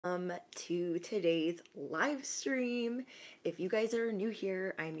To today's live stream. If you guys are new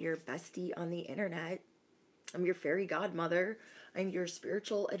here, I'm your bestie on the internet. I'm your fairy godmother. I'm your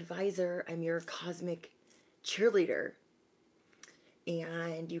spiritual advisor. I'm your cosmic cheerleader.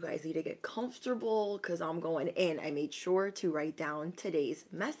 And you guys need to get comfortable because I'm going in. I made sure to write down today's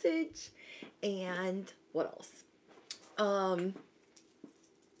message and what else? I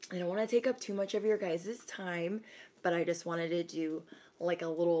don't want to take up too much of your guys' time, but I just wanted to do like a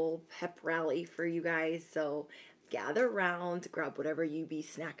little pep rally for you guys. So gather around, grab whatever you be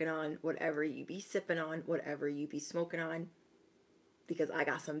snacking on, whatever you be sipping on, whatever you be smoking on, because I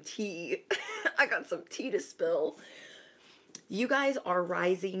got some tea. I got some tea to spill. You guys are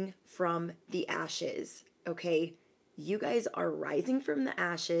rising from the ashes, okay? You guys are rising from the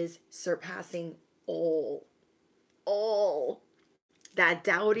ashes, surpassing all that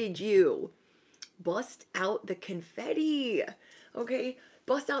doubted you. Bust out the confetti, okay?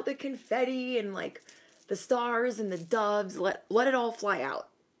 Bust out the confetti and like the stars and the doves. Let it all fly out,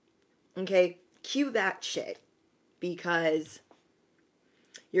 okay? Cue that shit because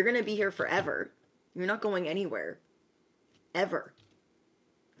you're gonna be here forever. You're not going anywhere, ever,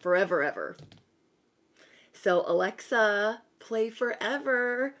 forever, ever. So Alexa, play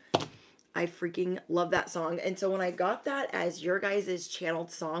Forever. I freaking love that song. And so when I got that as your guys'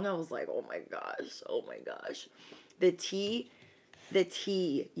 channeled song, I was like, oh my gosh, oh my gosh. The tea,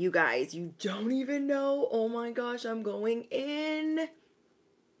 you guys, you don't even know. Oh my gosh, I'm going in.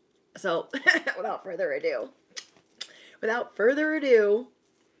 So without further ado,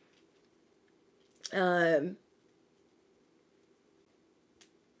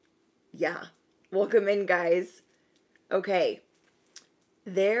 yeah, welcome in, guys. Okay.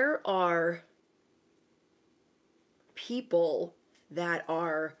 There are people that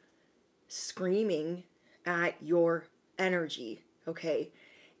are screaming at your energy, okay?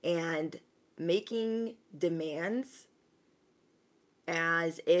 And making demands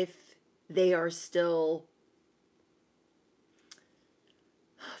as if they are still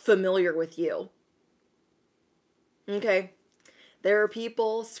familiar with you. Okay? There are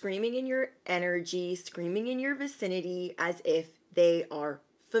people screaming in your energy, screaming in your vicinity as if they are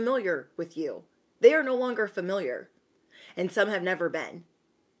familiar with you. They are no longer familiar, and some have never been.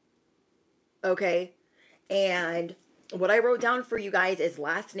 Okay? And what I wrote down for you guys is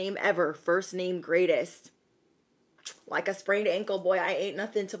last name ever, first name greatest. Like a sprained ankle, boy, I ain't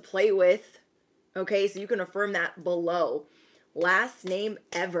nothing to play with. Okay? So you can affirm that below. Last name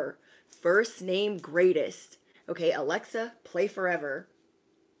ever, first name greatest. Okay, Alexa, play Forever.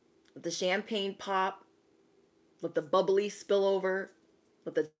 Let the champagne pop. Let the bubbly spill over.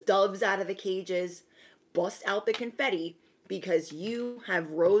 Let the doves out of the cages. Bust out the confetti because you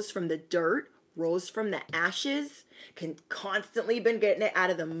have rose from the dirt, rose from the ashes, constantly been getting it out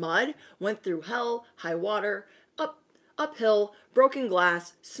of the mud, went through hell, high water, uphill, broken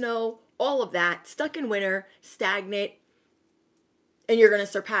glass, snow, all of that, stuck in winter, stagnant, and you're going to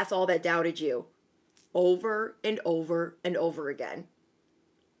surpass all that doubted you over and over and over again.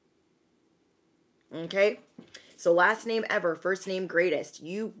 Okay? So last name ever, first name greatest.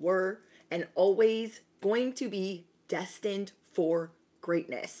 You were and always going to be destined for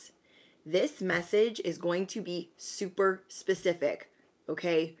greatness. This message is going to be super specific,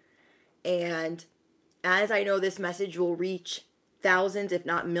 okay? And as I know this message will reach thousands, if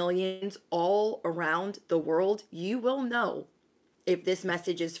not millions, all around the world, you will know if this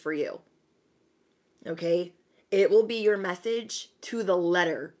message is for you. Okay? It will be your message to the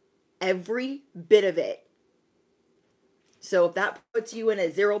letter, every bit of it. So if that puts you in a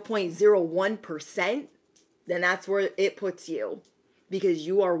 0.01%, then that's where it puts you. Because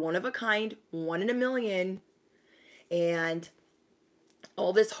you are one of a kind, one in a million. And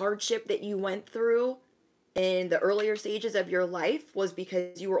all this hardship that you went through in the earlier stages of your life was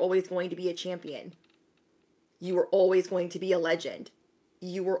because you were always going to be a champion. You were always going to be a legend.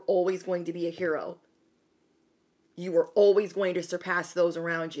 You were always going to be a hero. You were always going to surpass those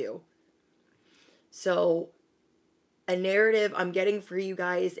around you. So a narrative I'm getting for you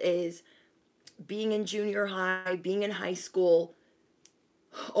guys is being in junior high, being in high school,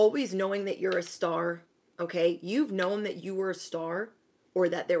 always knowing that you're a star, okay? You've known that you were a star or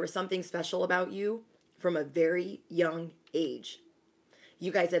that there was something special about you from a very young age.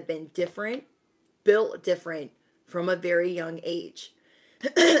 You guys have been different, built different from a very young age.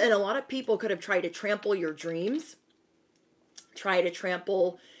 And a lot of people could have tried to trample your dreams, try to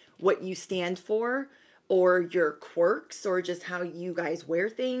trample what you stand for, or your quirks, or just how you guys wear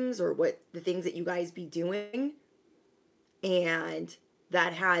things, or what the things that you guys be doing. And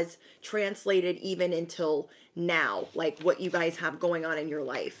that has translated even until now, like what you guys have going on in your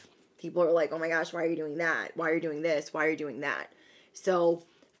life. People are like, oh my gosh, why are you doing that? Why are you doing this? Why are you doing that? So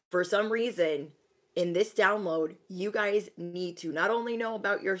for some reason, in this download, you guys need to not only know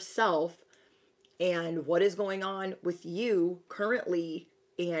about yourself and what is going on with you currently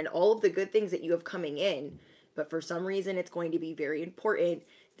and all of the good things that you have coming in, but for some reason, it's going to be very important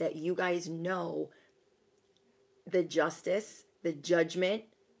that you guys know the justice, the judgment,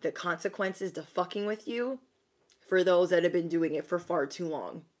 the consequences to fucking with you for those that have been doing it for far too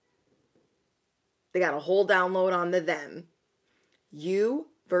long. They got a whole download on the them. You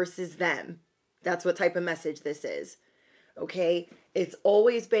versus them. That's what type of message this is. Okay? It's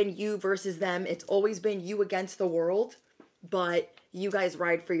always been you versus them. It's always been you against the world, but you guys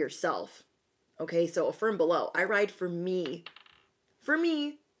ride for yourself. Okay? So affirm below. I ride for me. For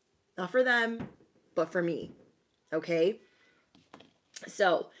me. Not for them, but for me. Okay?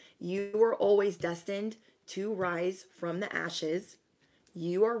 So you were always destined to rise from the ashes.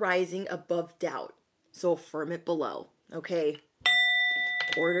 You are rising above doubt. So affirm it below. Okay?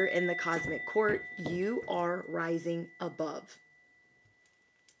 Order in the cosmic court. You are rising above.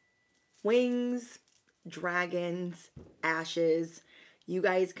 Wings, dragons, ashes. You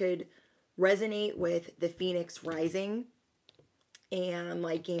guys could resonate with the Phoenix rising and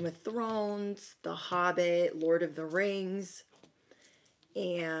like Game of Thrones, The Hobbit, Lord of the Rings,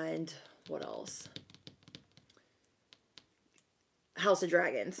 and what else? House of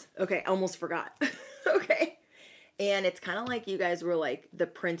Dragons. Okay, I almost forgot. Okay. And it's kind of like you guys were like the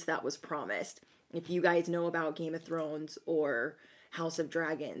prince that was promised. If you guys know about Game of Thrones or House of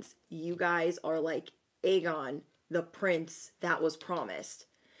Dragons, you guys are like Aegon, the prince that was promised.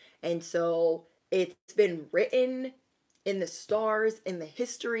 And so it's been written in the stars, in the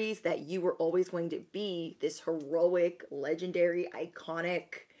histories, that you were always going to be this heroic, legendary,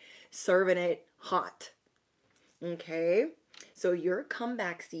 iconic, serving it hot. Okay? So your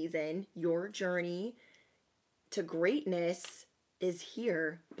comeback season, your journey to greatness is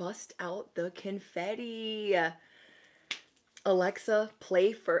here. Bust out the confetti. Alexa,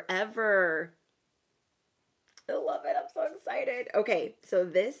 play forever. I love it. I'm so excited. Okay, so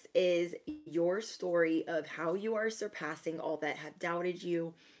this is your story of how you are surpassing all that have doubted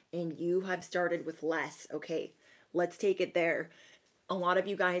you, and you have started with less. Okay, let's take it there. A lot of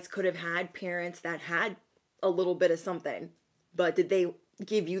you guys could have had parents that had a little bit of something, but did they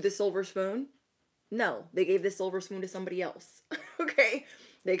give you the silver spoon? No, they gave the silver spoon to somebody else. Okay,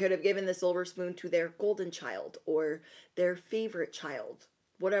 they could have given the silver spoon to their golden child or their favorite child,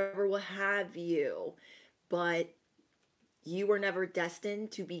 whatever will have you. But you were never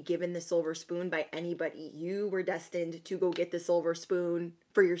destined to be given the silver spoon by anybody. You were destined to go get the silver spoon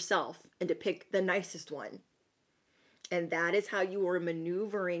for yourself and to pick the nicest one. And that is how you are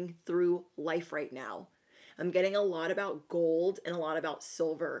maneuvering through life right now. I'm getting a lot about gold and a lot about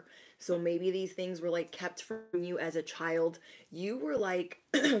silver. So maybe these things were like kept from you as a child. You were like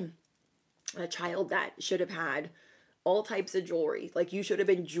a child that should have had all types of jewelry. Like you should have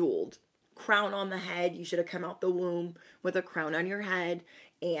been jeweled. Crown on the head. You should have come out the womb with a crown on your head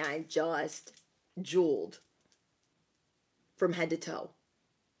and just jeweled from head to toe.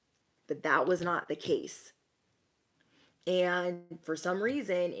 But that was not the case. And for some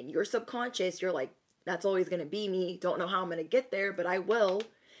reason in your subconscious, you're like, that's always going to be me. Don't know how I'm going to get there, but I will.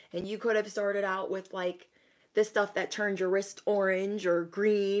 And you could have started out with like the stuff that turns your wrist orange or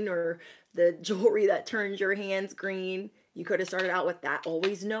green, or the jewelry that turns your hands green. You could have started out with that,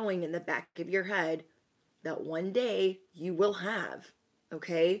 always knowing in the back of your head that one day you will have.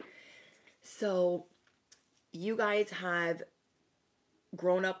 Okay? So you guys have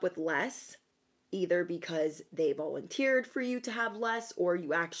grown up with less, either because they volunteered for you to have less or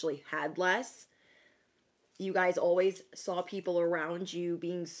you actually had less. You guys always saw people around you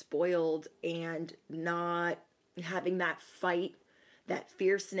being spoiled and not having that fight, that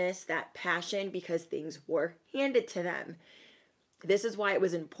fierceness, that passion, because things were handed to them. This is why it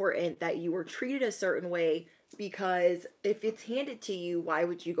was important that you were treated a certain way, because if it's handed to you, why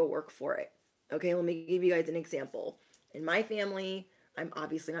would you go work for it? Okay, let me give you guys an example. In my family, I'm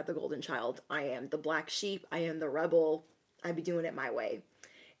obviously not the golden child. I am the black sheep. I am the rebel. I'd be doing it my way.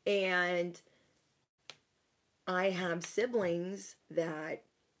 And I have siblings that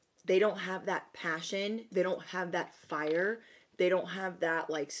they don't have that passion. They don't have that fire. They don't have that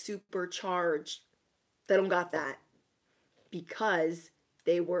like supercharged. They don't got that because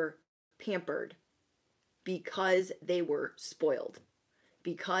they were pampered, because they were spoiled.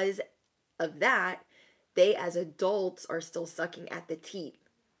 Because of that, they as adults are still sucking at the teat.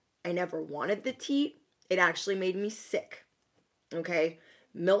 I never wanted the teat. It actually made me sick. Okay?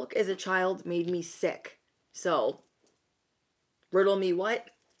 Milk as a child made me sick. So, riddle me what?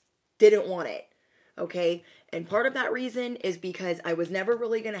 Didn't want it. Okay? And part of that reason is because I was never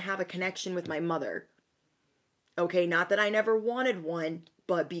really going to have a connection with my mother. Okay? Not that I never wanted one,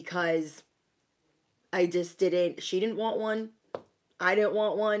 but because I just didn't, she didn't want one. I didn't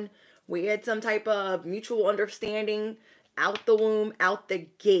want one. We had some type of mutual understanding out the womb, out the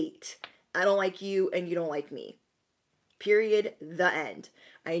gate. I don't like you and you don't like me. Period. The end.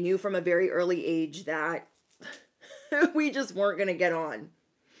 I knew from a very early age that we just weren't going to get on.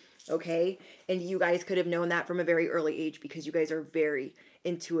 Okay? And you guys could have known that from a very early age because you guys are very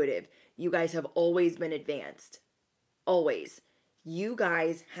intuitive. You guys have always been advanced. Always. You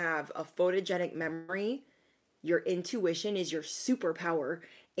guys have a photogenic memory. Your intuition is your superpower.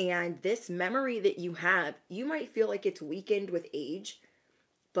 And this memory that you have, you might feel like it's weakened with age,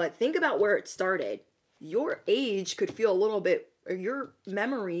 but think about where it started. Your age could feel a little bit, or your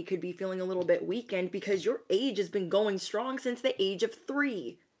memory could be feeling a little bit weakened because your age has been going strong since the age of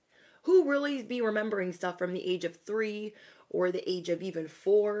 3. Who really be remembering stuff from the age of 3 or the age of even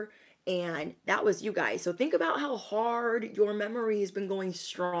 4? And that was you guys. So think about how hard your memory has been going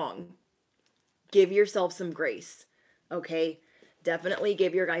strong. Give yourself some grace. Okay? Definitely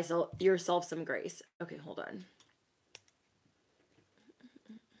give yourself some grace. Okay, hold on.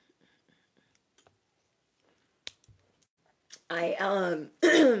 I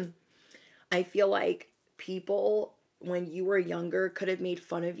I feel like people when you were younger could have made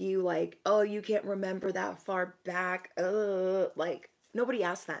fun of you like, "Oh, you can't remember that far back." Like nobody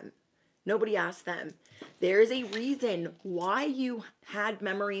asked them. Nobody asked them. There is a reason why you had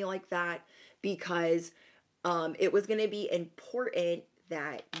memory like that because it was going to be important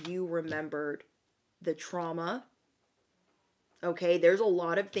that you remembered the trauma. Okay, there's a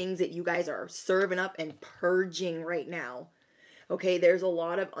lot of things that you guys are serving up and purging right now. Okay, there's a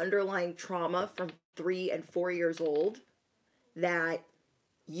lot of underlying trauma from 3 and 4 years old that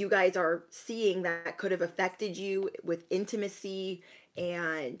you guys are seeing that could have affected you with intimacy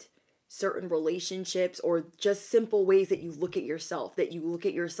and certain relationships or just simple ways that you look at yourself, that you look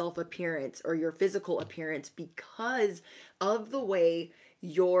at your self appearance or your physical appearance because of the way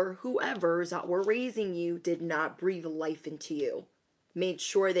your whoever's that were raising you did not breathe life into you, made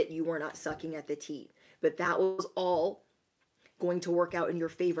sure that you were not sucking at the teat. But that was all going to work out in your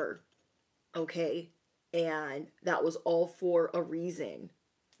favor. Okay? And that was all for a reason.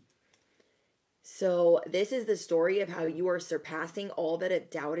 So, this is the story of how you are surpassing all that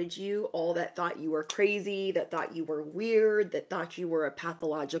have doubted you, all that thought you were crazy, that thought you were weird, that thought you were a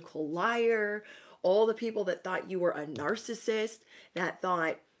pathological liar, all the people that thought you were a narcissist, that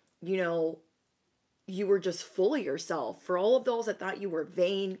thought, you know, you were just full of yourself. For all of those that thought you were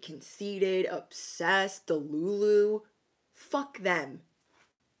vain, conceited, obsessed, delulu, fuck them.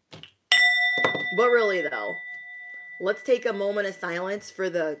 But really, though, let's take a moment of silence for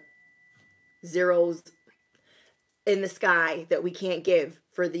the zeros in the sky that we can't give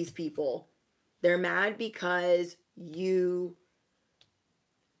for these people. They're mad because you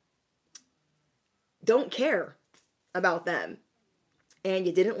don't care about them and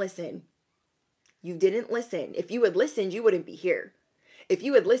you didn't listen. You didn't listen. If you had listened, you wouldn't be here. If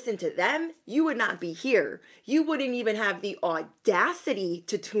you had listened to them, you would not be here. You wouldn't even have the audacity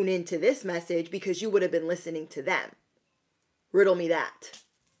to tune into this message because you would have been listening to them. Riddle me that.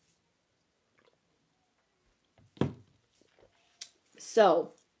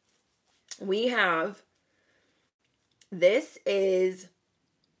 So, we have, this is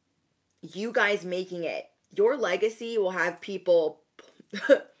you guys making it. Your legacy will have people,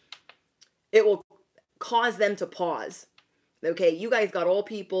 it will cause them to pause. Okay, you guys got all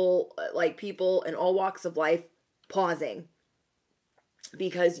people, like people in all walks of life, pausing.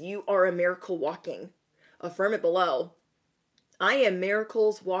 Because you are a miracle walking. Affirm it below. I am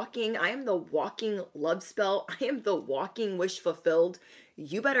miracles walking. I am the walking love spell. I am the walking wish fulfilled.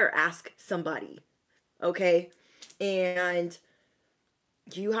 You better ask somebody. Okay? And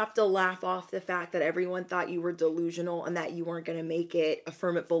you have to laugh off the fact that everyone thought you were delusional and that you weren't going to make it.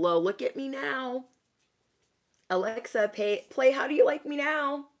 Affirm it below. Look at me now. Alexa, play How Do You Like Me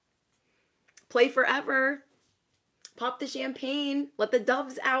Now? Play forever. Pop the champagne. Let the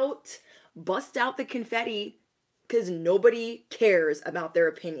doves out. Bust out the confetti. Because nobody cares about their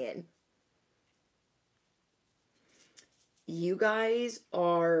opinion. You guys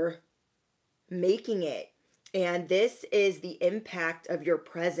are making it. And this is the impact of your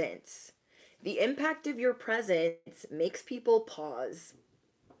presence. The impact of your presence makes people pause.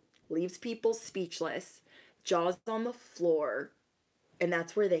 Leaves people speechless. Jaws on the floor. And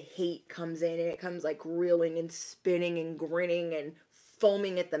that's where the hate comes in, and it comes like reeling and spinning and grinning and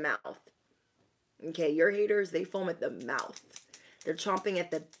foaming at the mouth. Okay, your haters, they foam at the mouth. They're chomping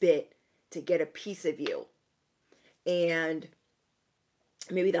at the bit to get a piece of you. And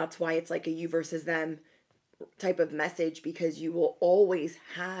maybe that's why it's like a you versus them type of message, because you will always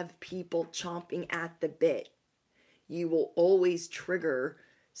have people chomping at the bit. You will always trigger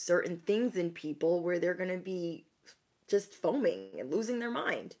certain things in people where they're going to be just foaming and losing their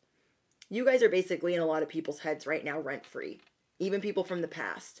mind. You guys are basically in a lot of people's heads right now, rent free, even people from the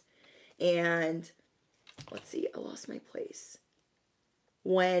past. And let's see, I lost my place.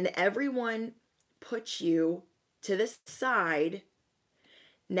 When everyone puts you to the side,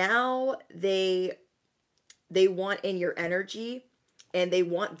 now they want in your energy, and they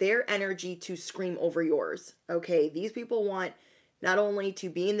want their energy to scream over yours. Okay, these people want not only to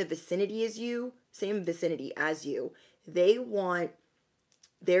be in the vicinity as you, same vicinity as you, they want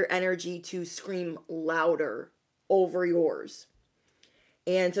their energy to scream louder over yours.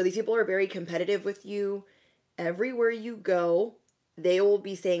 And so these people are very competitive with you. Everywhere you go, they will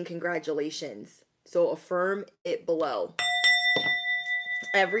be saying congratulations. So affirm it below.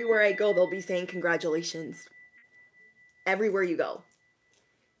 Everywhere I go, they'll be saying congratulations. Everywhere you go.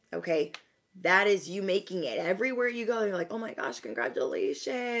 Okay? That is you making it. Everywhere you go, you're like, oh my gosh,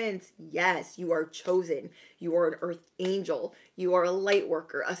 congratulations. Yes, you are chosen. You are an earth angel. You are a light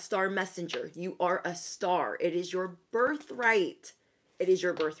worker, a star messenger. You are a star. It is your birthright. It is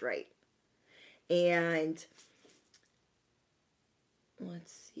your birthright. And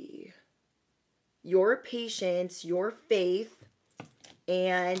let's see. Your patience, your faith,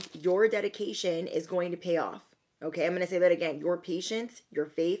 and your dedication is going to pay off. Okay, I'm going to say that again. Your patience, your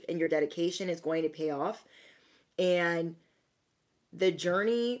faith, and your dedication is going to pay off. And the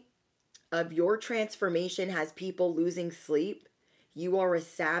journey of your transformation has people losing sleep. You are a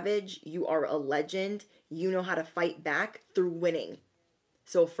savage. You are a legend. You know how to fight back through winning.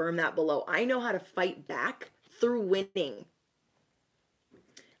 So affirm that below. I know how to fight back through winning.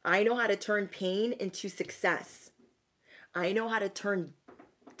 I know how to turn pain into success. I know how to turn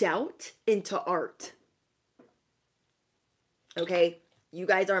doubt into art. Okay, you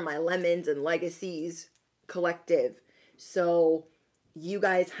guys are my lemons and legacies collective. So you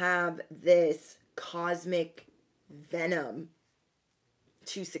guys have this cosmic venom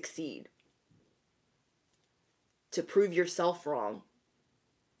to succeed, to prove yourself wrong.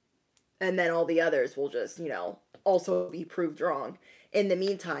 And then all the others will just, also be proved wrong. In the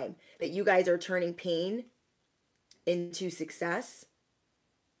meantime, that you guys are turning pain into success.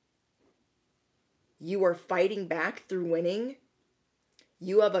 You are fighting back through winning.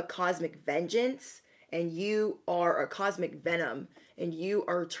 You have a cosmic vengeance, and you are a cosmic venom, and you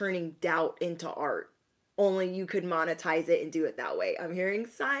are turning doubt into art. Only you could monetize it and do it that way. I'm hearing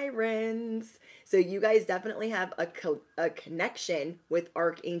sirens. So you guys definitely have a connection with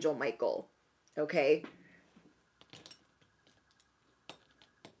Archangel Michael. Okay?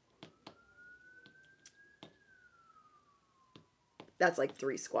 That's like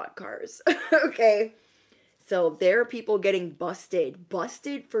 3 squad cars. Okay? So there are people getting busted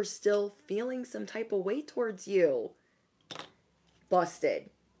for still feeling some type of way towards you. Busted.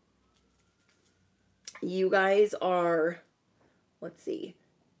 You guys are, let's see,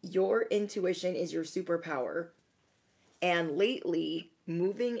 your intuition is your superpower. And lately,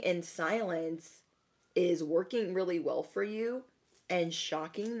 moving in silence is working really well for you and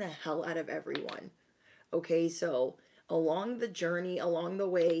shocking the hell out of everyone. Okay, so along the journey, along the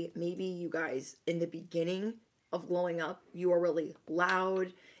way, maybe you guys in the beginning of glowing up, you were really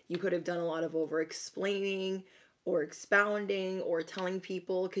loud. You could have done a lot of over explaining or expounding or telling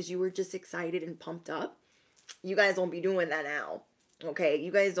people because you were just excited and pumped up. You guys won't be doing that now. Okay,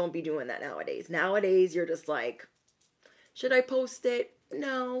 you guys don't be doing that nowadays. Nowadays, you're just like, should I post it?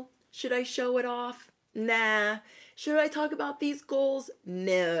 No. Should I show it off? Nah. Should I talk about these goals?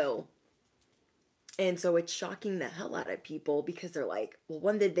 No. And so it's shocking the hell out of people because they're like, well,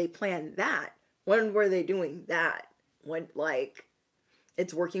 when did they plan that? When were they doing that? When,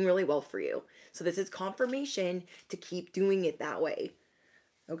 it's working really well for you. So this is confirmation to keep doing it that way.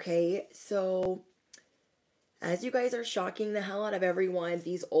 Okay, so as you guys are shocking the hell out of everyone,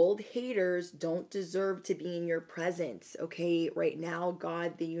 these old haters don't deserve to be in your presence. Okay, right now,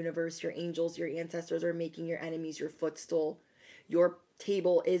 God, the universe, your angels, your ancestors are making your enemies your footstool. Your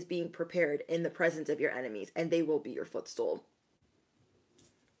table is being prepared in the presence of your enemies, and they will be your footstool.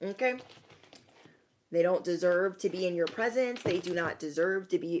 Okay? They don't deserve to be in your presence. They do not deserve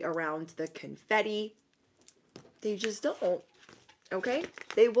to be around the confetti. They just don't. Okay?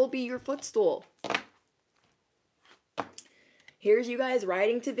 They will be your footstool. Here's you guys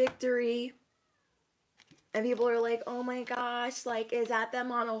riding to victory. And people are like, oh my gosh, like, is that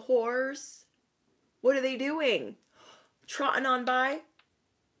them on a horse? What are they doing? Trotting on by?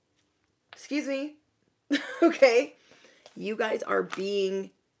 Excuse me. Okay. You guys are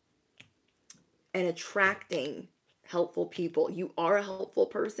being and attracting helpful people. You are a helpful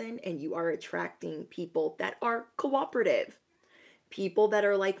person and you are attracting people that are cooperative, people that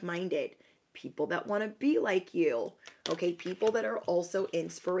are like-minded, people that want to be like you. Okay, people that are also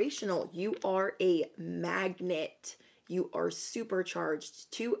inspirational. You are a magnet. You are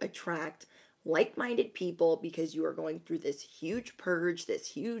supercharged to attract like-minded people because you are going through this huge purge,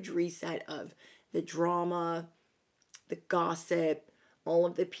 this huge reset of the drama, the gossip, all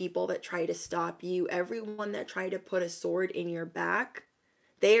of the people that try to stop you, everyone that tried to put a sword in your back,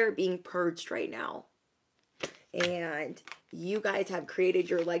 they are being purged right now. And you guys have created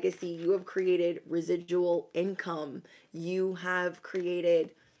your legacy. You have created residual income. You have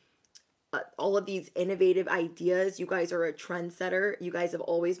created all of these innovative ideas. You guys are a trendsetter. You guys have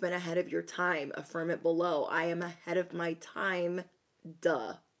always been ahead of your time. Affirm it below. I am ahead of my time.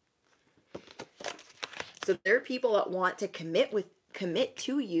 Duh. So there are people that want to commit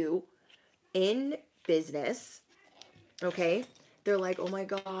to you in business. Okay? They're like, oh my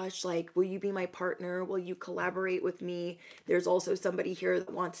gosh, like, will you be my partner? Will you collaborate with me? There's also somebody here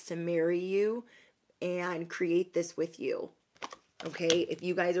that wants to marry you and create this with you. Okay, if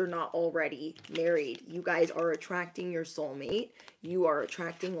you guys are not already married, you guys are attracting your soulmate. You are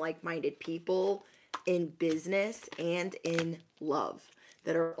attracting like-minded people in business and in love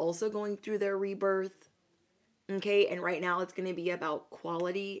that are also going through their rebirth. Okay, and right now it's going to be about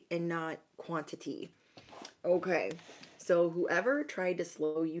quality and not quantity. Okay, so whoever tried to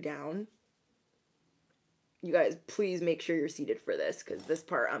slow you down, you guys please make sure you're seated for this, because this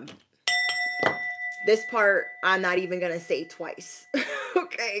part I'm not even going to say twice.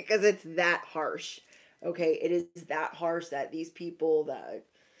 Okay, because it's that harsh. Okay, it is that harsh that these people that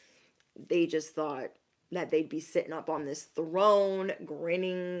they just thought that they'd be sitting up on this throne,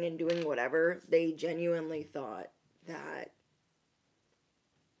 grinning and doing whatever. They genuinely thought that,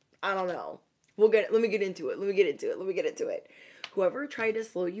 I don't know. Let me get into it. Whoever tried to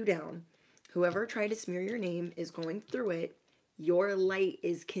slow you down, whoever tried to smear your name is going through it. Your light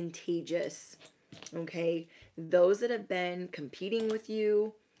is contagious. Okay? Those that have been competing with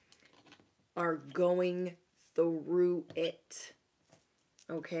you are going through it.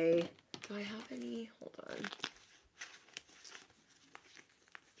 Okay? Do I have any? Hold on.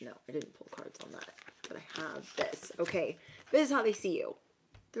 No, I didn't pull cards on that. But I have this. Okay. This is how they see you.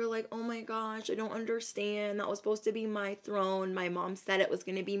 They're like, oh my gosh, I don't understand. That was supposed to be my throne. My mom said it was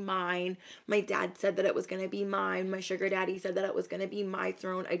going to be mine. My dad said that it was going to be mine. My sugar daddy said that it was going to be my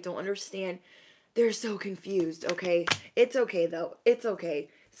throne. I don't understand. They're so confused, okay? It's okay, though. It's okay.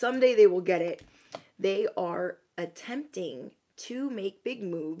 Someday they will get it. They are attempting to make big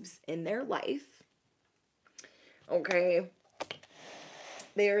moves in their life, okay?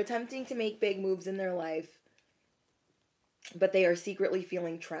 They are attempting to make big moves in their life, but they are secretly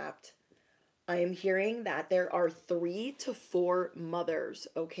feeling trapped. I am hearing that there are 3 to 4 mothers,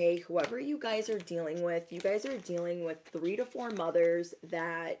 okay? Whoever you guys are dealing with, you guys are dealing with 3 to 4 mothers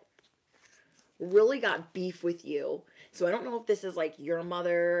that really got beef with you. So I don't know if this is like your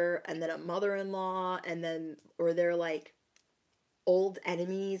mother and then a mother-in-law and then, or they're like old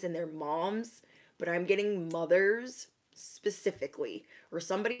enemies and their moms, but I'm getting mothers specifically, or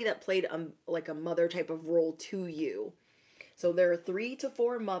somebody that played like a mother type of role to you. So there are 3 to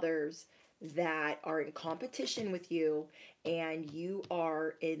 4 mothers that are in competition with you, and you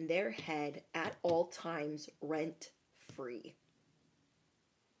are in their head at all times, rent free.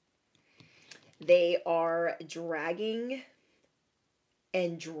 They are dragging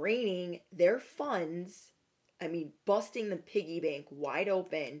and draining their funds. I mean, busting the piggy bank wide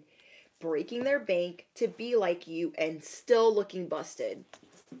open, breaking their bank to be like you, and still looking busted.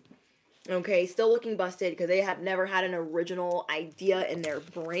 Okay, still looking busted because they have never had an original idea in their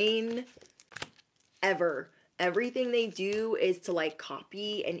brain ever. Everything they do is to like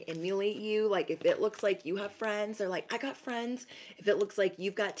copy and emulate you. Like if it looks like you have friends, they're like, I got friends. If it looks like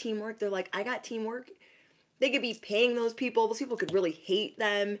you've got teamwork, they're like, I got teamwork. They could be paying those people. Those people could really hate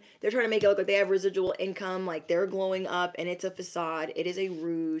them. They're trying to make it look like they have residual income, like they're glowing up, and it's a facade. It is a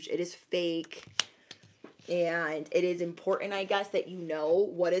rouge. It is fake. And it is important, I guess, that you know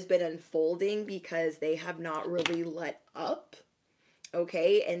what has been unfolding because they have not really let up.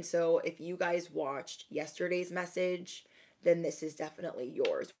 Okay, and so if you guys watched yesterday's message, then this is definitely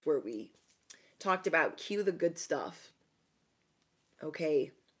yours, where we talked about cue the good stuff.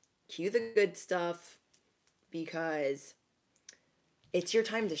 Okay, cue the good stuff, because It's your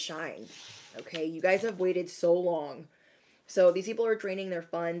time to shine. Okay? You guys have waited so long. So these people are draining their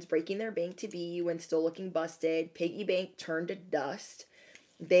funds, breaking their bank to be you and still looking busted. Piggy bank turned to dust.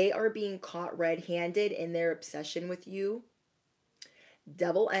 They are being caught red-handed in their obsession with you.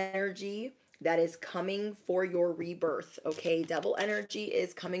 Devil energy that is coming for your rebirth. Okay, devil energy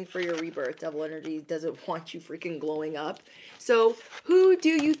is coming for your rebirth. Devil energy doesn't want you freaking glowing up. So who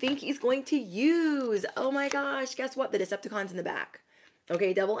do you think he's going to use? Oh my gosh, guess what? The Decepticon's in the back.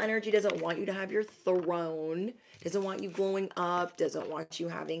 Okay, devil energy doesn't want you to have your throne, doesn't want you glowing up, doesn't want you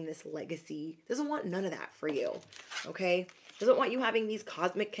having this legacy, doesn't want none of that for you. Okay, doesn't want you having these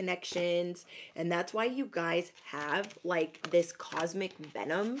cosmic connections. And that's why you guys have like this cosmic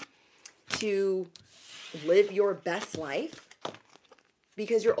venom to live your best life,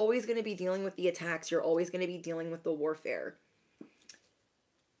 because you're always going to be dealing with the attacks. You're always going to be dealing with the warfare.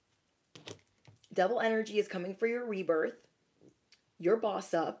 Devil energy is coming for your rebirth, your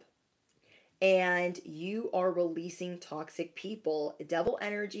boss up, and you are releasing toxic people. Devil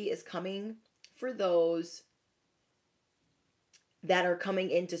energy is coming for those that are coming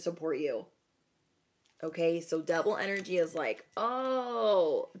in to support you. Okay, so devil energy is like,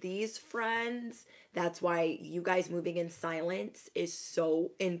 oh, these friends, that's why you guys moving in silence is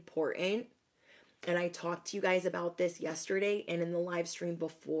so important. And I talked to you guys about this yesterday and in the live stream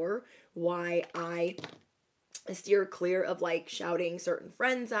before, why I steer clear of like shouting certain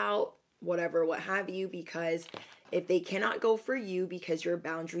friends out, whatever, what have you, because if they cannot go for you because your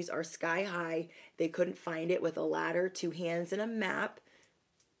boundaries are sky high, they couldn't find it with a ladder, two hands, and a map,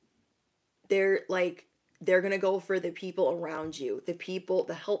 they're going to go for the people around you, the people,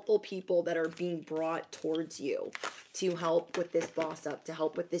 the helpful people that are being brought towards you to help with this boss up, to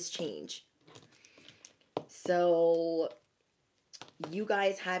help with this change. So you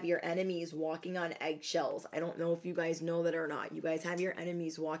guys have your enemies walking on eggshells. I don't know if you guys know that or not. You guys have your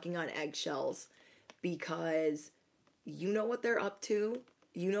enemies walking on eggshells because you know what they're up to.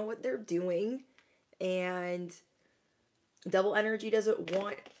 You know what they're doing. And devil energy doesn't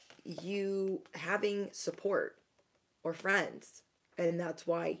want you having support or friends. And that's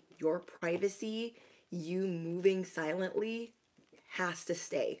why your privacy, you moving silently, has to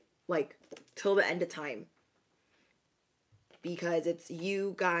stay like till the end of time. Because it's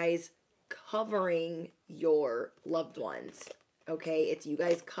you guys covering your loved ones. Okay? It's you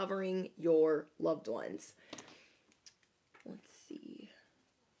guys covering your loved ones. Let's see.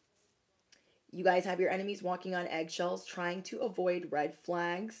 You guys have your enemies walking on eggshells, trying to avoid red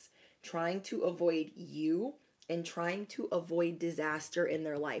flags, trying to avoid you, and trying to avoid disaster in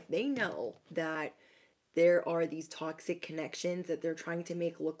their life. They know that there are these toxic connections that they're trying to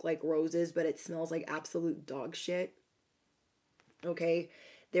make look like roses, but it smells like absolute dog shit. Okay?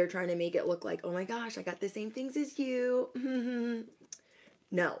 They're trying to make it look like, oh my gosh, I got the same things as you.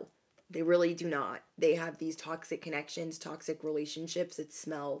 No, they really do not. They have these toxic connections, toxic relationships that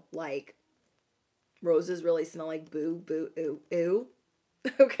smell like roses, really smell like boo, boo, ooh, ooh.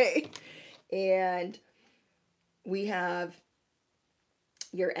 Okay? And we have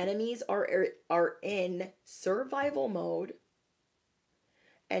your enemies are in survival mode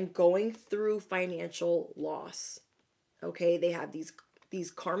and going through financial loss. Okay? They have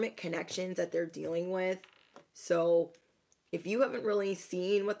these karmic connections that they're dealing with. So if you haven't really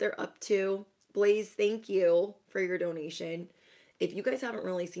seen what they're up to, Blaze, thank you for your donation. If you guys haven't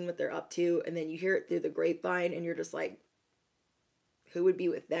really seen what they're up to, and then you hear it through the grapevine and you're just like, who would be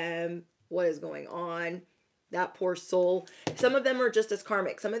with them? What is going on? That poor soul. Some of them are just as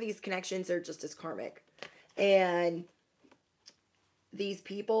karmic. Some of these connections are just as karmic. And these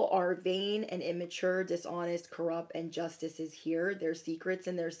people are vain and immature, dishonest, corrupt, and justice is here. Their secrets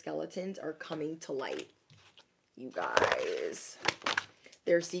and their skeletons are coming to light. You guys.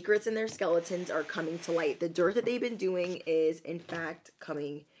 Their secrets and their skeletons are coming to light. The dirt that they've been doing is, in fact,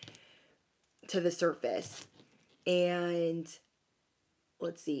 coming to the surface. And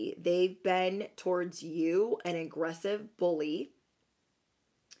let's see. They've been towards you an aggressive bully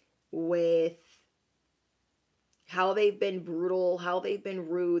with how they've been brutal, how they've been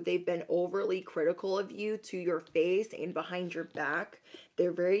rude. They've been overly critical of you to your face and behind your back.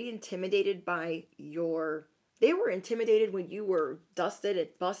 They're very intimidated by your... They were intimidated when you were dusted and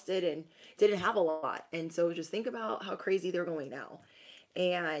busted and didn't have a lot. And so just think about how crazy they're going now.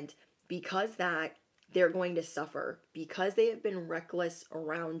 And because that, they're going to suffer. Because they have been reckless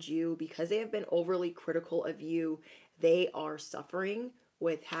around you, because they have been overly critical of you, they are suffering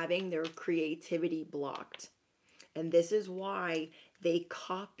with having their creativity blocked. And this is why they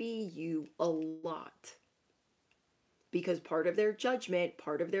copy you a lot. Because part of their judgment,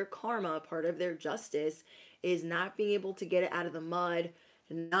 part of their karma, part of their justice is not being able to get it out of the mud,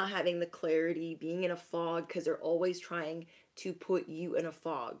 not having the clarity, being in a fog, because they're always trying to put you in a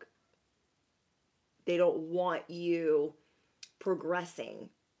fog. They don't want you progressing.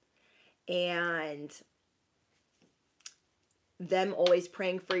 And them always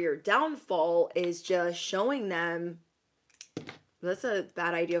praying for your downfall is just showing them that's a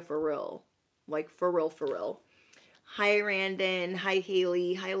bad idea for real. Like, for real, for real. Hi, Randon. Hi,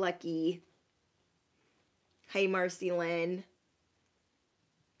 Haley. Hi, Lucky. Hi, Marcy Lynn.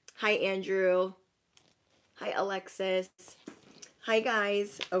 Hi, Andrew. Hi, Alexis. Hi,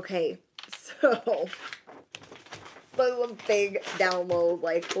 guys. Okay, so the big download,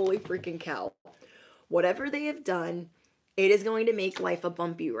 like, holy freaking cow. Whatever they have done, it is going to make life a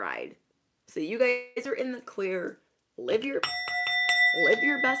bumpy ride. So you guys are in the clear. Live your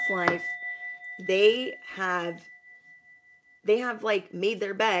best life. They have like made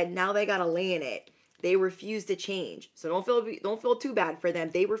their bed. Now they gotta lay in it. They refuse to change. So don't feel too bad for them.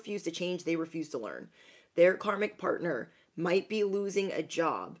 They refuse to change. They refuse to learn. Their karmic partner might be losing a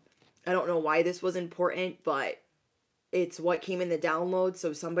job. I don't know why this was important, but it's what came in the download,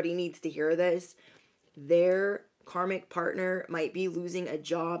 so somebody needs to hear this. Their karmic partner might be losing a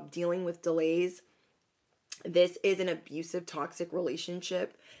job, dealing with delays. This is an abusive, toxic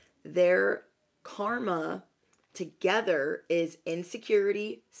relationship. Their karma together is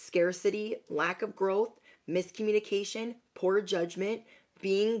insecurity, scarcity, lack of growth, miscommunication, poor judgment,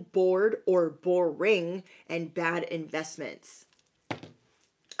 being bored or boring, and bad investments.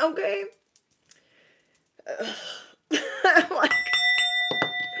 Okay.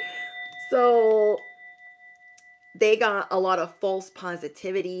 So they got a lot of false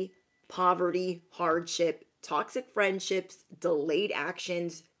positivity, poverty, hardship, toxic friendships, delayed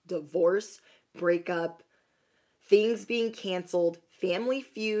actions, divorce, breakup, things being canceled, family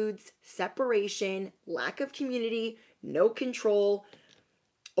feuds, separation, lack of community, no control,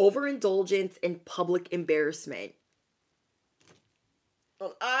 overindulgence, and public embarrassment.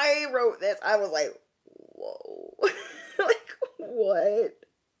 When I wrote this, I was like, whoa. Like, what?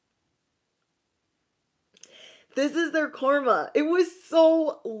 This is their karma. It was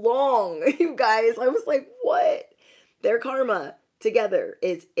so long, you guys. I was like, what? Their karma together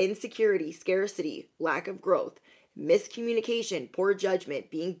is insecurity, scarcity, lack of growth, miscommunication, poor judgment,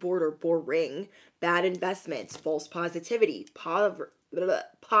 being bored or boring, bad investments, false positivity,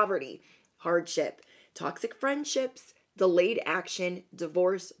 poverty, hardship, toxic friendships, delayed action,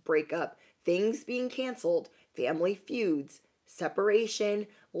 divorce, breakup, things being canceled, family feuds, separation,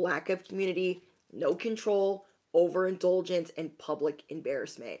 lack of community, no control, overindulgence, and public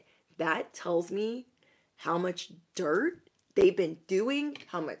embarrassment. That tells me how much dirt they've been doing,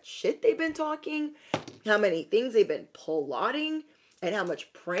 how much shit they've been talking, how many things they've been plotting, and how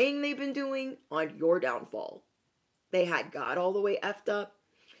much praying they've been doing on your downfall. They had God all the way effed up.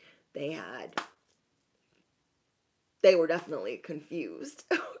 They were definitely confused.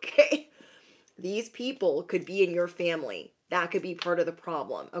 Okay. These people could be in your family. That could be part of the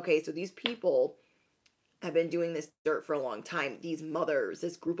problem. Okay, so these people have been doing this dirt for a long time. These mothers,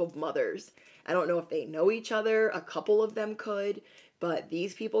 this group of mothers. I don't know if they know each other. A couple of them could. But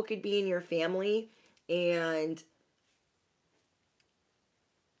these people could be in your family. And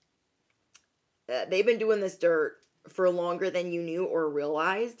they've been doing this dirt for longer than you knew or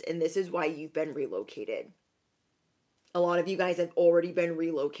realized. And this is why you've been relocated. A lot of you guys have already been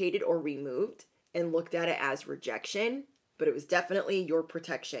relocated or removed and looked at it as rejection. But it was definitely your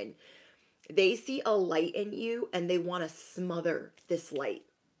protection. They see a light in you and they want to smother this light.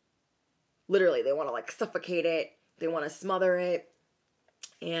 Literally, they want to like suffocate it. They want to smother it.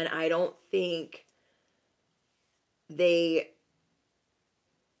 And I don't think they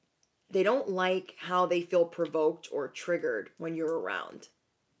don't like how they feel provoked or triggered when you're around.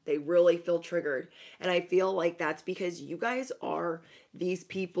 They really feel triggered. And I feel like that's because you guys are these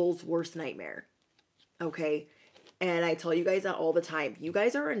people's worst nightmare. Okay? And I tell you guys that all the time. You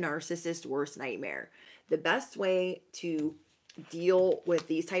guys are a narcissist's worst nightmare. The best way to deal with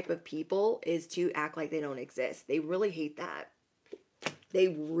these type of people is to act like they don't exist. They really hate that. They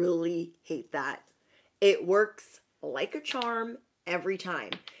really hate that. It works like a charm every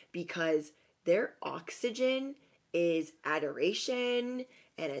time because their oxygen is adoration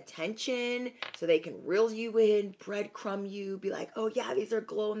and attention, so they can reel you in, breadcrumb you, be like, oh yeah, these are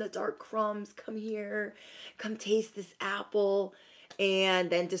glow-in-the-dark crumbs, come here, come taste this apple,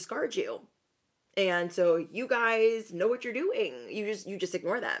 and then discard you. And so you guys know what you're doing. You just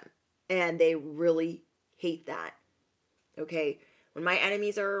ignore them. And they really hate that. Okay? When my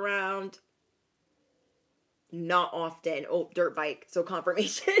enemies are around, not often. Oh, dirt bike. So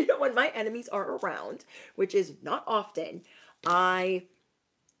confirmation when my enemies are around, which is not often, they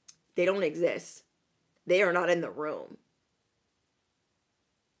don't exist. They are not in the room.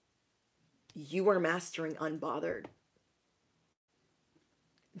 You are mastering unbothered.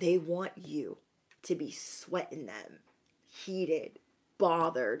 They want you to be sweating them, heated,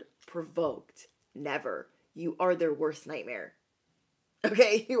 bothered, provoked. Never. You are their worst nightmare.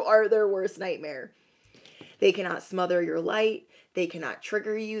 Okay, you are their worst nightmare. They cannot smother your light. They cannot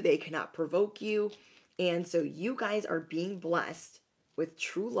trigger you. They cannot provoke you. And so you guys are being blessed with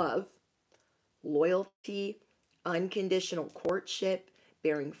true love, loyalty, unconditional courtship,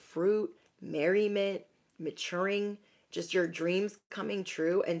 bearing fruit, merriment, maturing, just your dreams coming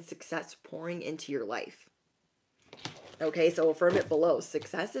true, and success pouring into your life. Okay, so affirm it below.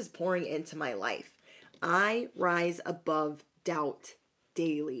 Success is pouring into my life. I rise above doubt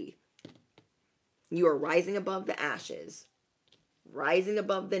daily. You are rising above the ashes, rising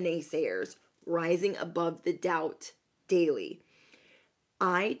above the naysayers, rising above the doubt daily.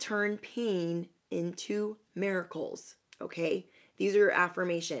 I turn pain into miracles. Okay, these are your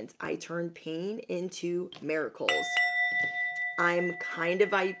affirmations. I turn pain into miracles. I'm kind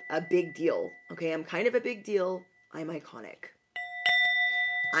of a big deal. Okay, I'm kind of a big deal. I'm iconic.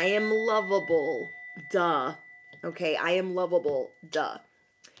 I am lovable. Duh. Okay, I am lovable. Duh.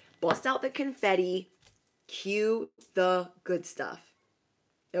 Bust out the confetti. Cue the good stuff.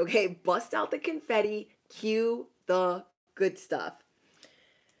 Okay, bust out the confetti. Cue the good stuff.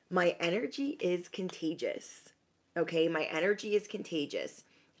 My energy is contagious. Okay, my energy is contagious.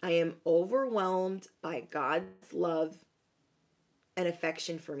 I am overwhelmed by God's love and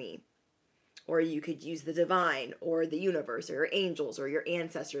affection for me. Or you could use the divine or the universe or your angels or your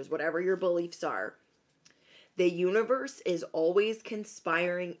ancestors, whatever your beliefs are. The universe is always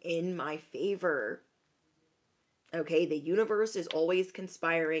conspiring in my favor. Okay, the universe is always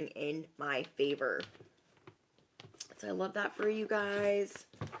conspiring in my favor. So I love that for you guys.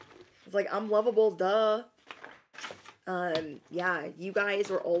 It's like, I'm lovable, duh. Yeah, you guys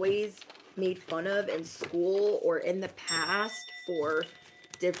were always made fun of in school or in the past for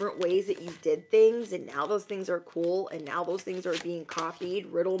different ways that you did things, and now those things are cool, and now those things are being copied.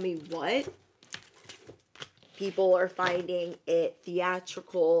 Riddle me what? People are finding it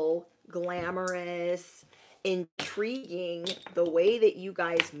theatrical, glamorous, intriguing, the way that you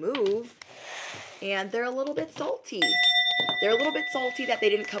guys move, and they're a little bit salty. They're a little bit salty that they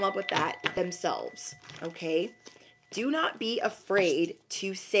didn't come up with that themselves, okay? Do not be afraid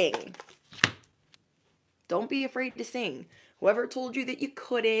to sing. Don't be afraid to sing. Whoever told you that you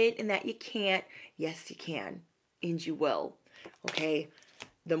couldn't and that you can't, yes, you can, and you will, okay?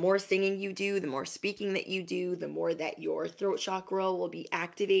 The more singing you do, the more speaking that you do, the more that your throat chakra will be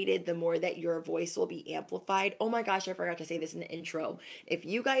activated, the more that your voice will be amplified. Oh my gosh, I forgot to say this in the intro. If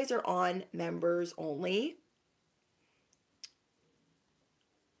you guys are on members only,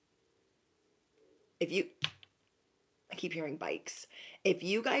 I keep hearing bikes. If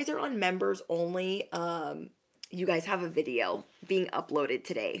you guys are on members only, you guys have a video being uploaded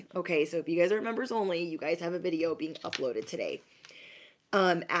today. Okay, so if you guys are members only, you guys have a video being uploaded today.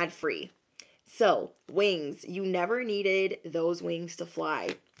 Ad free. So, wings. You never needed those wings to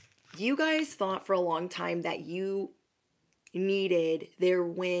fly. You guys thought for a long time that you needed their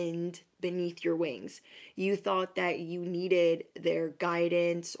wind beneath your wings. You thought that you needed their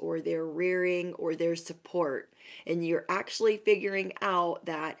guidance or their rearing or their support. And you're actually figuring out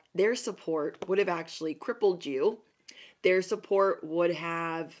that their support would have actually crippled you. Their support would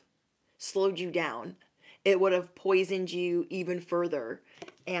have slowed you down. It would have poisoned you even further.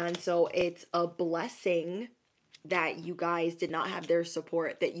 And so it's a blessing that you guys did not have their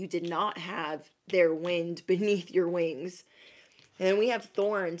support, that you did not have their wind beneath your wings. And then we have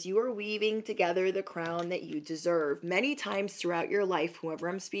thorns. You are weaving together the crown that you deserve. Many times throughout your life, whoever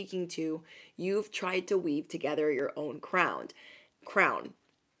I'm speaking to, you've tried to weave together your own crown.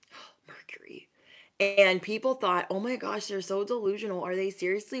 Mercury. And people thought, oh my gosh, they're so delusional. Are they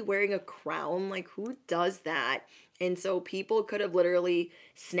seriously wearing a crown? Like, who does that? And so people could have literally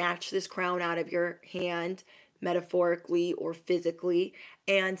snatched this crown out of your hand, metaphorically or physically,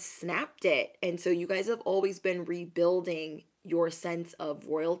 and snapped it. And so you guys have always been rebuilding your sense of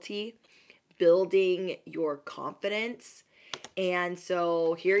royalty, building your confidence. And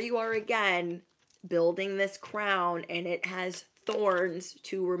so here you are again, building this crown, and it has thorns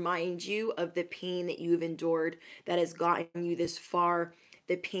to remind you of the pain that you've endured that has gotten you this far,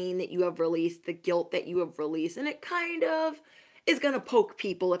 the pain that you have released, the guilt that you have released, and it kind of is going to poke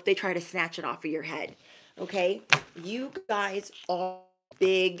people if they try to snatch it off of your head, okay? You guys are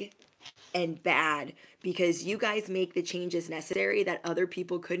big and bad because you guys make the changes necessary that other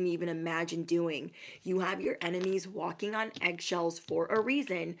people couldn't even imagine doing. You have your enemies walking on eggshells for a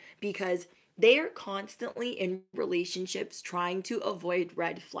reason because they are constantly in relationships trying to avoid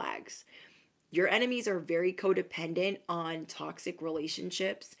red flags. Your enemies are very codependent on toxic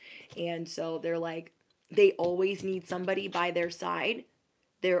relationships. And so they're like, they always need somebody by their side.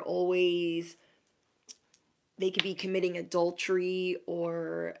 They're always, they could be committing adultery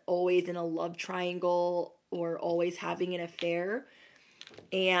or always in a love triangle or always having an affair.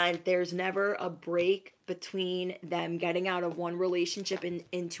 And there's never a break between them getting out of one relationship and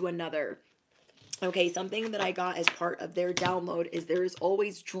into another. Okay, something that I got as part of their download is there is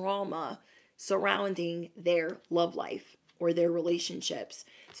always drama surrounding their love life or their relationships.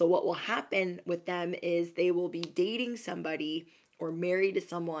 So, what will happen with them is they will be dating somebody or married to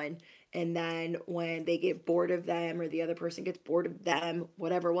someone, and then when they get bored of them or the other person gets bored of them,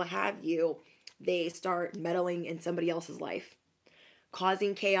 whatever, what have you, they start meddling in somebody else's life,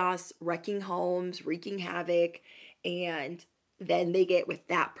 causing chaos, wrecking homes, wreaking havoc, and then they get with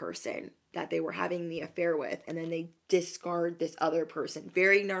that person that they were having the affair with, and then they discard this other person.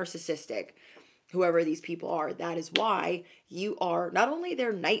 Very narcissistic, whoever these people are. That is why you are not only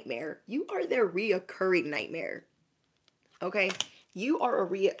their nightmare, you are their reoccurring nightmare. Okay? You are a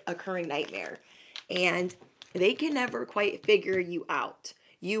reoccurring nightmare. And they can never quite figure you out.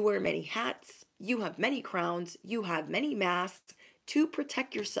 You wear many hats, you have many crowns, you have many masks to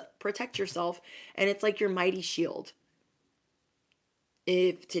protect yourself, and it's like your mighty shield.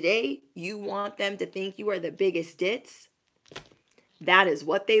 If today you want them to think you are the biggest ditz, that is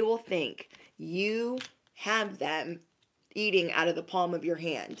what they will think. You have them eating out of the palm of your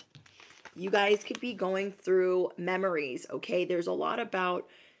hand. You guys could be going through memories, okay? There's a lot about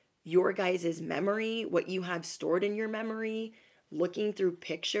your guys' memory, what you have stored in your memory, looking through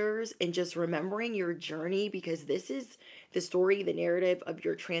pictures and just remembering your journey, because this is the story, the narrative of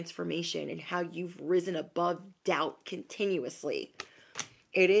your transformation and how you've risen above doubt continuously.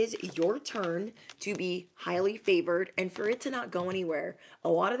 It is your turn to be highly favored and for it to not go anywhere. A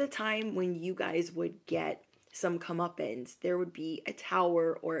lot of the time when you guys would get some comeuppance, there would be a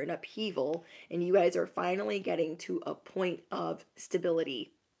tower or an upheaval, and you guys are finally getting to a point of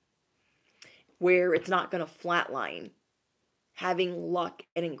stability where it's not going to flatline. Having luck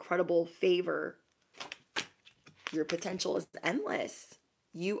and incredible favor, your potential is endless.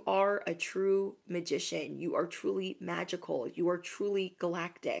 You are a true magician. You are truly magical. You are truly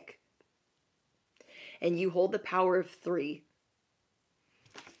galactic. And you hold the power of 3.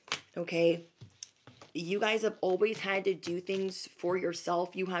 Okay? You guys have always had to do things for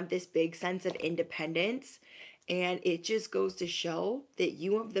yourself. You have this big sense of independence. And it just goes to show that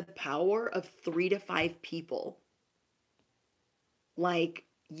you have the power of 3 to 5 people. Like,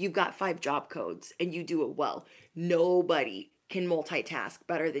 you've got 5 job codes and you do it well. Nobody can multitask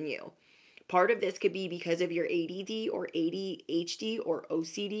better than you. Part of this could be because of your ADD or ADHD or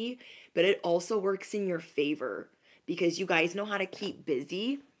OCD, but it also works in your favor because you guys know how to keep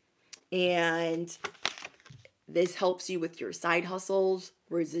busy, and this helps you with your side hustles,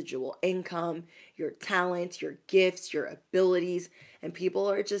 residual income, your talents, your gifts, your abilities, and people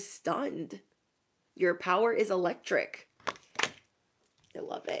are just stunned. Your power is electric. I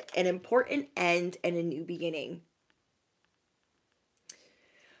love it. An important end and a new beginning.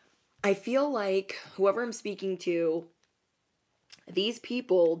 I feel like whoever I'm speaking to, these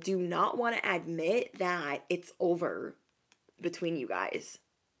people do not want to admit that it's over between you guys.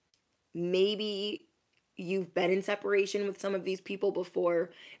 Maybe you've been in separation with some of these people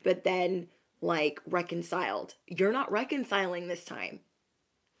before, but then like reconciled. You're not reconciling this time.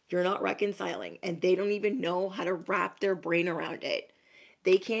 You're not reconciling, and they don't even know how to wrap their brain around it.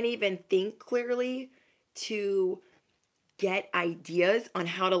 They can't even think clearly to get ideas on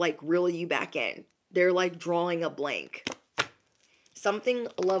how to like reel you back in. They're like drawing a blank. Something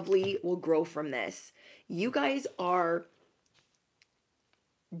lovely will grow from this. You guys are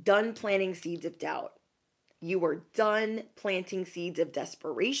done planting seeds of doubt. You are done planting seeds of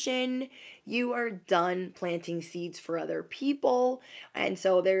desperation. You are done planting seeds for other people. And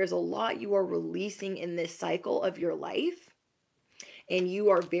so there's a lot you are releasing in this cycle of your life. And you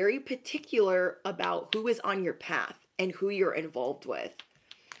are very particular about who is on your path and who you're involved with.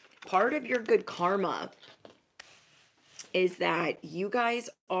 Part of your good karma is that you guys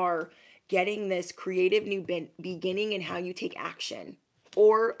are getting this creative new beginning in how you take action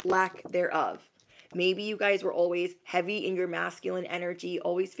or lack thereof. Maybe you guys were always heavy in your masculine energy,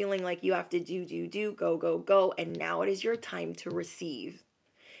 always feeling like you have to do, go, go, go. And now it is your time to receive.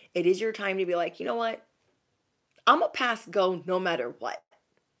 It is your time to be like, you know what? I'm going to pass go no matter what.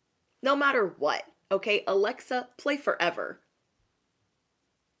 no matter what. Okay, Alexa, play Forever.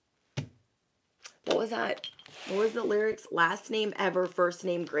 What was that? What was the lyrics? Last name ever, first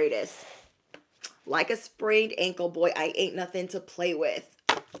name greatest. Like a sprained ankle, boy, I ain't nothing to play with.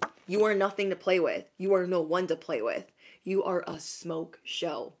 You are nothing to play with. You are no one to play with. You are a smoke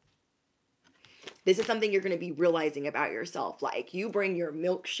show. This is something you're going to be realizing about yourself. Like, you bring your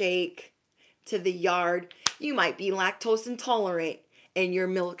milkshake to the yard. You might be lactose intolerant, and your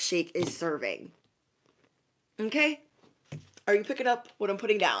milkshake is serving. Okay? Are you picking up what I'm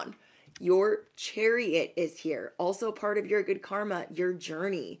putting down? Your chariot is here. Also part of your good karma, your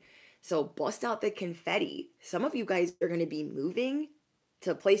journey. So bust out the confetti. Some of you guys are going to be moving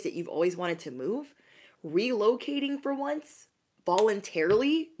to a place that you've always wanted to move. Relocating for once.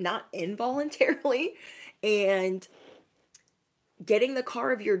 Voluntarily, not involuntarily. And getting the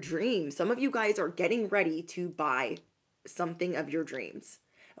car of your dreams. Some of you guys are getting ready to buy something of your dreams.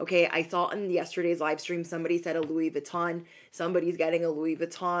 Okay, I saw in yesterday's live stream, somebody said a Louis Vuitton. Somebody's getting a Louis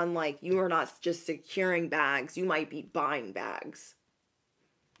Vuitton. Like, you are not just securing bags. You might be buying bags.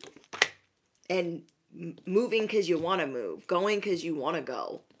 And moving because you want to move. Going because you want to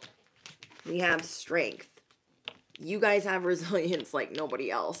go. We have strength. You guys have resilience like nobody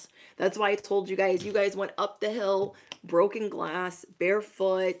else. That's why I told you guys went up the hill, broken glass,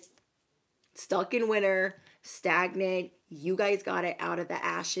 barefoot, stuck in winter, stagnant. You guys got it out of the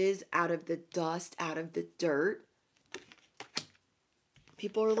ashes, out of the dust, out of the dirt.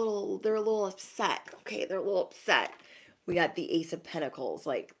 People are they're a little upset. Okay, they're a little upset. We got the Ace of Pentacles.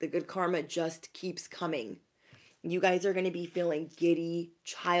 Like, the good karma just keeps coming. You guys are going to be feeling giddy,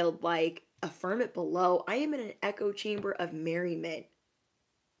 childlike. Affirm it below. I am in an echo chamber of merriment.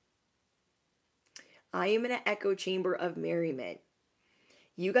 I am in an echo chamber of merriment.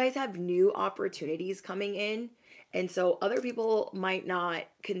 You guys have new opportunities coming in. And so other people might not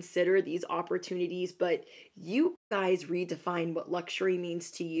consider these opportunities, but you guys redefine what luxury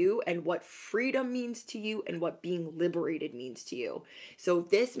means to you and what freedom means to you and what being liberated means to you. So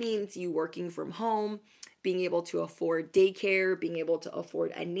this means you working from home, being able to afford daycare, being able to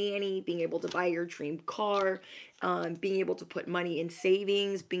afford a nanny, being able to buy your dream car, being able to put money in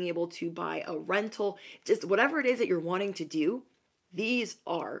savings, being able to buy a rental, just whatever it is that you're wanting to do. These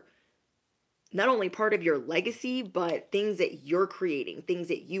are not only part of your legacy, but things that you're creating, things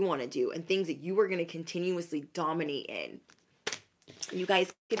that you want to do, and things that you are going to continuously dominate in. You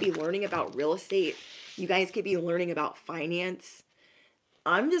guys could be learning about real estate. You guys could be learning about finance.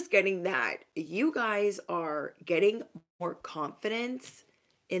 I'm just getting that you guys are getting more confidence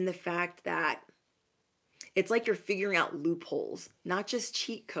in the fact that it's like you're figuring out loopholes, not just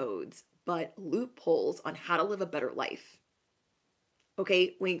cheat codes, but loopholes on how to live a better life.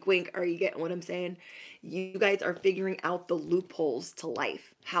 Okay, wink, wink. Are you getting what I'm saying? You guys are figuring out the loopholes to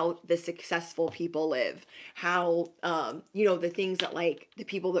life, how the successful people live, how, the things that like the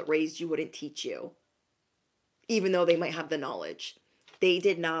people that raised you wouldn't teach you, even though they might have the knowledge. They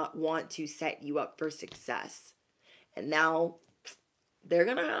did not want to set you up for success. And now they're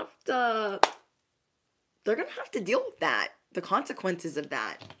going to have to deal with that, the consequences of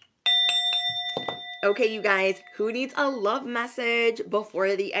that. Okay, you guys, who needs a love message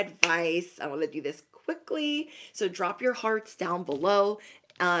before the advice? I want to do this quickly. So drop your hearts down below.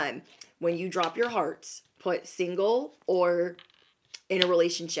 When you drop your hearts, put single or in a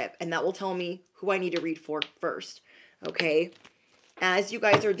relationship, and that will tell me who I need to read for first. Okay. As you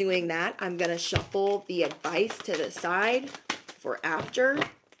guys are doing that, I'm going to shuffle the advice to the side for after.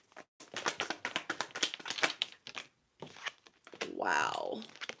 Wow.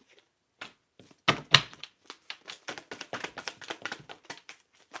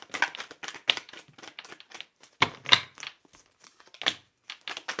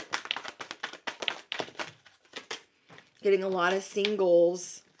 Getting a lot of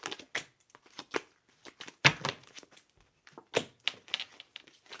singles.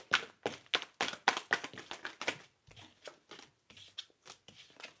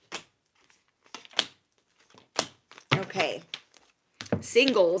 Okay.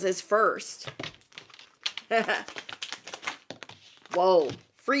 Singles is first. Whoa.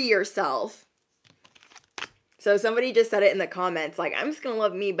 Free yourself. So somebody just said it in the comments, like, I'm just going to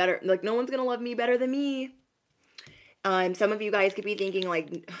love me better. Like, no one's going to love me better than me. Some of you guys could be thinking,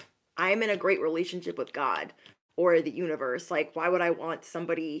 like, I'm in a great relationship with God or the universe. Like, why would I want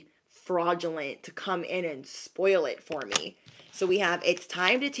somebody fraudulent to come in and spoil it for me? So we have, it's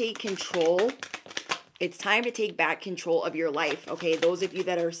time to take control. It's time to take back control of your life. Okay, those of you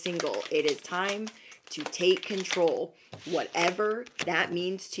that are single, it is time to take control, whatever that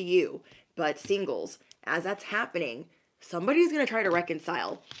means to you. But singles, as that's happening, somebody's going to try to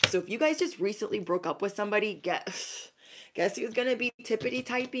reconcile. So if you guys just recently broke up with somebody, guess who's going to be tippity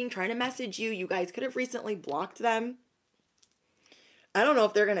typing, trying to message you? You guys could have recently blocked them. I don't know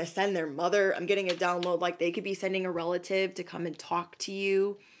if they're going to send their mother. I'm getting a download like they could be sending a relative to come and talk to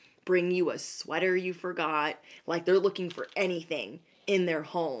you, bring you a sweater you forgot. Like they're looking for anything in their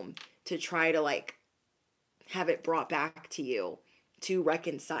home to try to like have it brought back to you to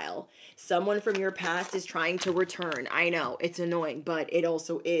reconcile. Someone from your past is trying to return. I know it's annoying, but it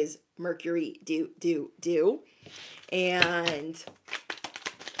also is Mercury do. And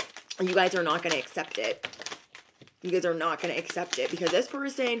you guys are not going to accept it. You guys are not going to accept it because this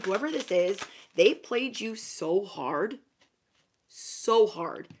person, whoever this is, they played you so hard. So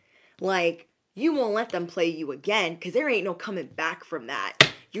hard. Like, you won't let them play you again because there ain't no coming back from that.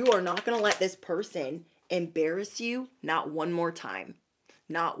 You are not going to let this person embarrass you not one more time.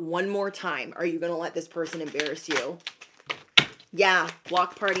 Not one more time are you going to let this person embarrass you. Yeah,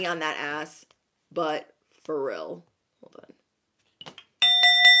 block party on that ass. But for real. Hold on.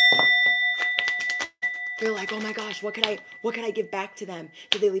 You're like, oh my gosh, what could I give back to them?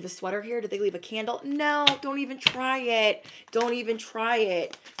 Did they leave a sweater here? Did they leave a candle? No, don't even try it. Don't even try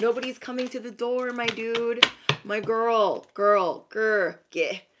it. Nobody's coming to the door, my dude. My girl.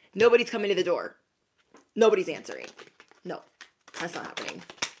 Yeah. Nobody's coming to the door. Nobody's answering. No, that's not happening.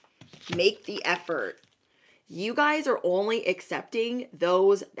 Make the effort. You guys are only accepting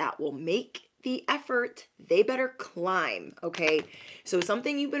those that will make the effort. They better climb, okay? So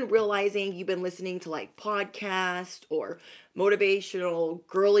something you've been realizing, you've been listening to like podcasts or motivational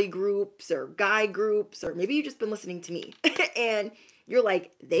girly groups or guy groups, or maybe you've just been listening to me and you're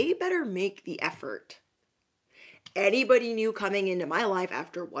like, they better make the effort. Anybody new coming into my life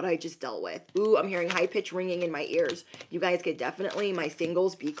after what I just dealt with? Ooh, I'm hearing high pitch ringing in my ears. You guys could definitely, my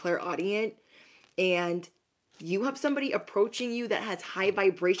singles, be clairaudient. And you have somebody approaching you that has high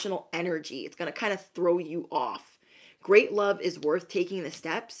vibrational energy. It's going to kind of throw you off. Great love is worth taking the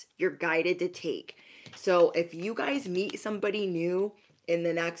steps you're guided to take. So if you guys meet somebody new in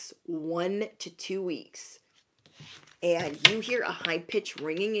the next 1 to 2 weeks and you hear a high pitch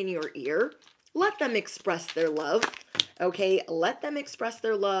ringing in your ear, let them express their love. Okay, let them express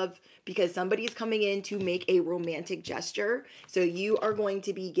their love because somebody's coming in to make a romantic gesture. So you are going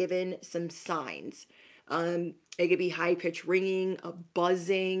to be given some signs. It could be high-pitched ringing, a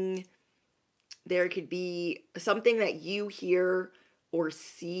buzzing. There could be something that you hear or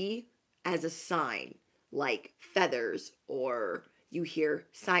see as a sign, like feathers, or you hear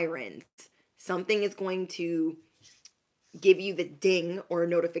sirens. Something is going to give you the ding or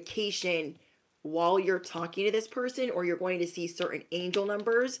notification while you're talking to this person, or you're going to see certain angel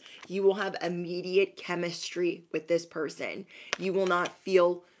numbers. You will have immediate chemistry with this person. You will not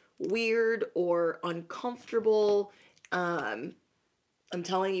feel weird or uncomfortable. I'm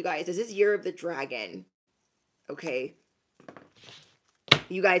telling you guys, this is Year of the Dragon. Okay.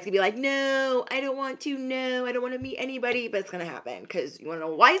 You guys could be like, no, I don't want to. No, I don't want to meet anybody, but it's going to happen. Because you want to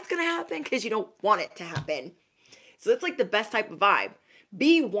know why it's going to happen? Because you don't want it to happen. So it's like the best type of vibe.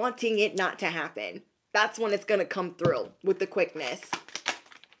 Be wanting it not to happen. That's when it's going to come through with the quickness.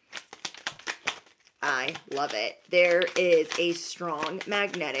 I love it. There is a strong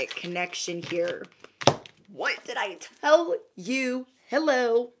magnetic connection here. What did I tell you?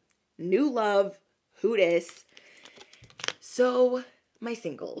 Hello, new love, who dis? So, my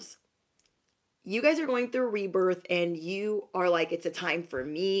singles, you guys are going through rebirth and you are like, it's a time for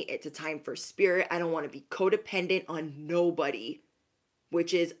me. It's a time for spirit. I don't want to be codependent on nobody,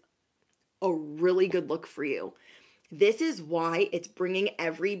 which is a really good look for you. This is why it's bringing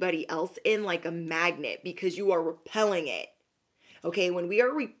everybody else in like a magnet, because you are repelling it. Okay, when we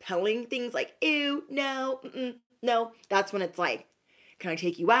are repelling things like, ew, no, no, that's when it's like, can I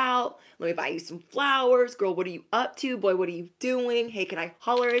take you out? Let me buy you some flowers. Girl, what are you up to? Boy, what are you doing? Hey, can I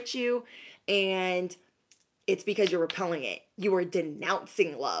holler at you? And it's because you're repelling it. You are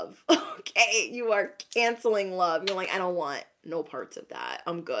denouncing love. Okay, you are canceling love. You're like, I don't want no parts of that.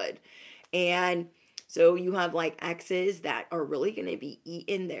 I'm good. And so you have like exes that are really going to be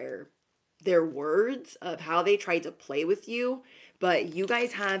eating their words of how they tried to play with you. But you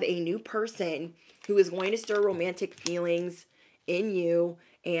guys have a new person who is going to stir romantic feelings in you.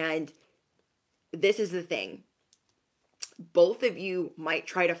 And this is the thing. Both of you might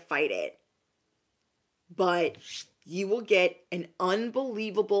try to fight it, but you will get an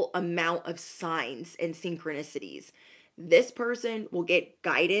unbelievable amount of signs and synchronicities. This person will get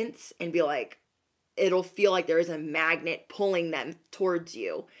guidance and be like, it'll feel like there is a magnet pulling them towards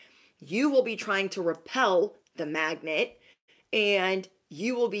you. You will be trying to repel the magnet, and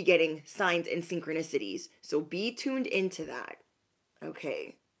you will be getting signs and synchronicities. So be tuned into that.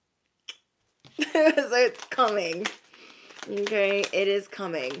 Okay. So it's coming. Okay, it is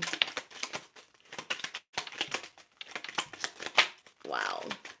coming. Wow.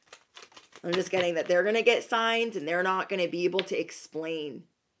 I'm just getting that they're going to get signs and they're not going to be able to explain.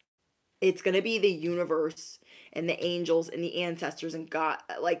 It's going to be the universe and the angels and the ancestors and God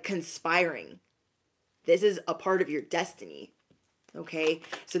like conspiring. This is a part of your destiny. Okay?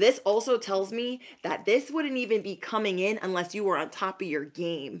 So this also tells me that this wouldn't even be coming in unless you were on top of your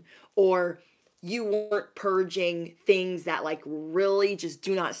game or you weren't purging things that like really just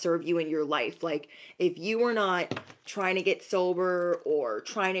do not serve you in your life. Like if you were not trying to get sober or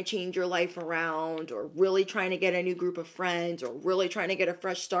trying to change your life around or really trying to get a new group of friends or really trying to get a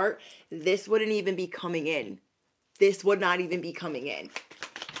fresh start, this wouldn't even be coming in. This would not even be coming in.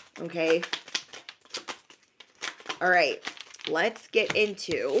 Okay? All right. Let's get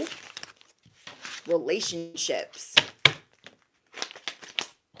into relationships.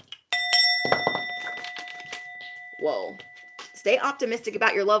 Whoa. Stay optimistic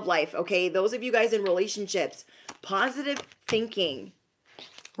about your love life, okay? Those of you guys in relationships, positive thinking.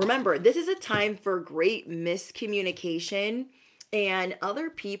 Remember, this is a time for great miscommunication and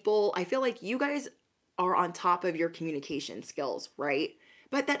other people. I feel like you guys are on top of your communication skills, right?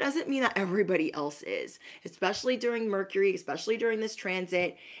 But that doesn't mean that everybody else is, especially during Mercury, especially during this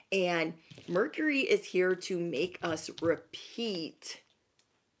transit. And Mercury is here to make us repeat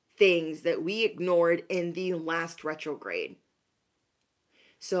things that we ignored in the last retrograde.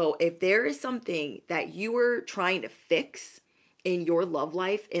 So if there is something that you were trying to fix in your love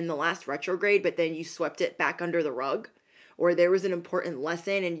life in the last retrograde, but then you swept it back under the rug, or there was an important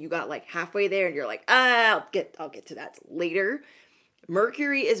lesson and you got like halfway there and you're like, I'll get to that later.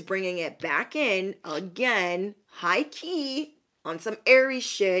 Mercury is bringing it back in again, high key on some Aries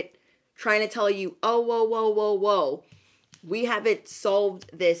shit, trying to tell you, oh, whoa. We haven't solved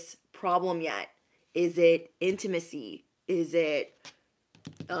this problem yet. Is it intimacy? Is it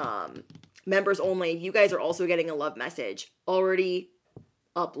members only? You guys are also getting a love message already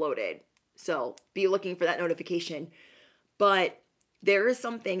uploaded. So be looking for that notification. But there is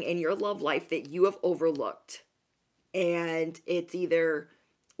something in your love life that you have overlooked. And it's either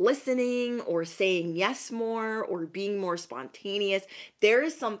listening or saying yes more or being more spontaneous. There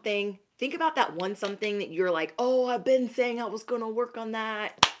is something. Think about that one something that you're like, oh, I've been saying I was going to work on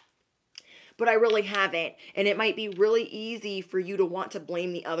that, but I really haven't. And it might be really easy for you to want to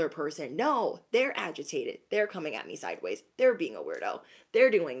blame the other person. No, they're agitated. They're coming at me sideways. They're being a weirdo. They're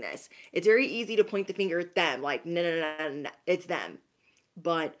doing this. It's very easy to point the finger at them like, no, it's them.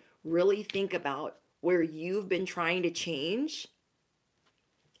 But really think about where you've been trying to change.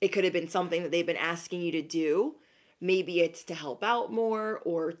 It could have been something that they've been asking you to do. Maybe it's to help out more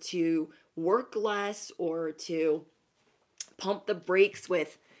or to work less or to pump the brakes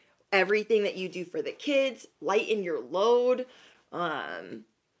with everything that you do for the kids, lighten your load.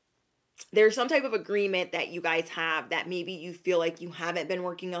 There's some type of agreement that you guys have that maybe you feel like you haven't been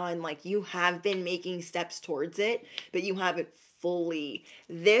working on, like you have been making steps towards it, but you haven't fully.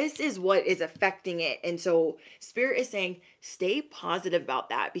 This is what is affecting it. And so Spirit is saying, stay positive about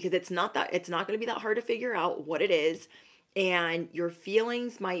that because it's not going to be that hard to figure out what it is. And your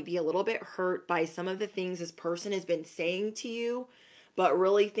feelings might be a little bit hurt by some of the things this person has been saying to you, but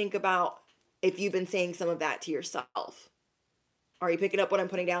really think about if you've been saying some of that to yourself. Are you picking up what I'm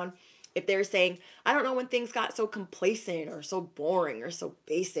putting down? If they're saying, I don't know when things got so complacent or so boring or so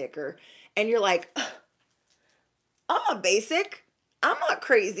basic, and you're like, I'm not basic. I'm not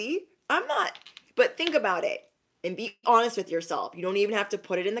crazy. I'm not. But think about it and be honest with yourself. You don't even have to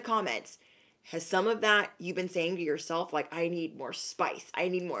put it in the comments. Has some of that you've been saying to yourself, like, I need more spice. I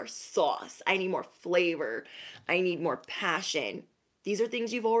need more sauce. I need more flavor. I need more passion. These are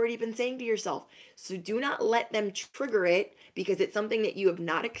things you've already been saying to yourself. So do not let them trigger it because it's something that you have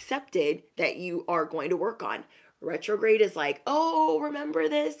not accepted that you are going to work on. Retrograde is like, oh, remember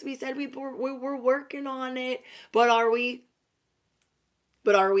this? We said we were working on it. But are we?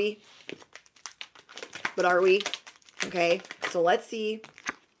 But are we? But are we? Okay, so let's see.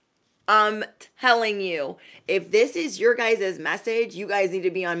 I'm telling you, if this is your guys' message, you guys need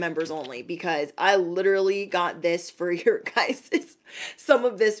to be on members only because I literally got this for your guys' some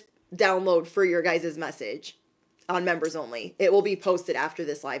of this download for your guys' message on members only. It will be posted after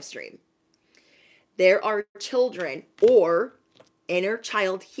this live stream. There are children or inner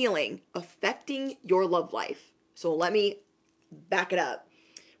child healing affecting your love life. So let me back it up.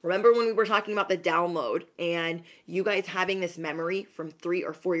 Remember when we were talking about the download and you guys having this memory from 3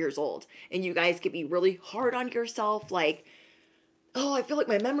 or 4 years old and you guys could be really hard on yourself. Like, oh, I feel like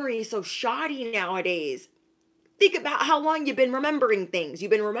my memory is so shoddy nowadays. Think about how long you've been remembering things.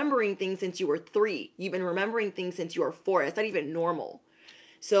 You've been remembering things since you were 3. You've been remembering things since you were 4. That's not even normal.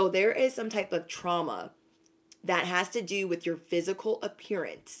 So there is some type of trauma that has to do with your physical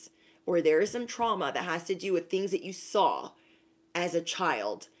appearance, or there is some trauma that has to do with things that you saw as a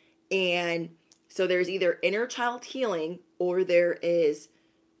child. And so there's either inner child healing, or there is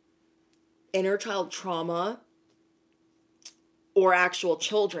inner child trauma, or actual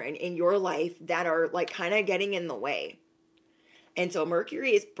children in your life that are like kind of getting in the way. And so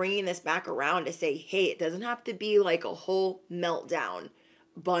Mercury is bringing this back around to say, hey, it doesn't have to be like a whole meltdown,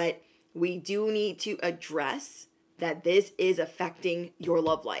 but we do need to address that this is affecting your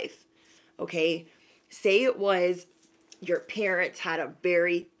love life. Okay? Say it was your parents had a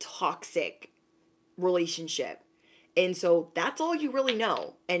very toxic relationship. And so that's all you really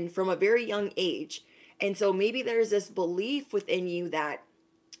know. And from a very young age. And so maybe there's this belief within you that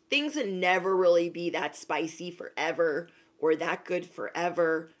things would never really be that spicy forever or that good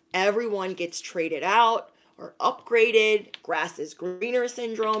forever. Everyone gets traded out or upgraded. Grass is greener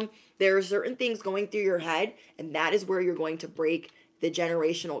syndrome. There are certain things going through your head, and that is where you're going to break the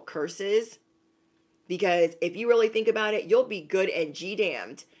generational curses. Because if you really think about it, you'll be good and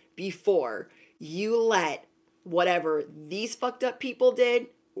G-damned before you let whatever these fucked up people did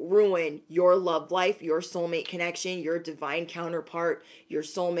ruin your love life, your soulmate connection, your divine counterpart, your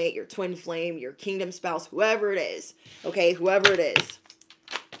soulmate, your twin flame, your kingdom spouse, whoever it is. Okay, whoever it is.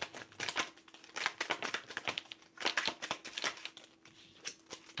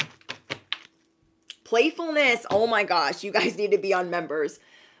 Playfulness. Oh my gosh, you guys need to be on members.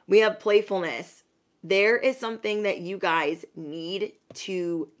 We have playfulness. There is something that you guys need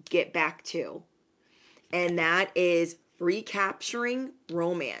to get back to. And that is recapturing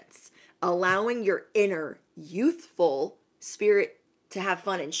romance, allowing your inner youthful spirit to have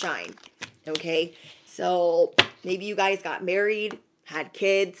fun and shine. Okay? So maybe you guys got married, had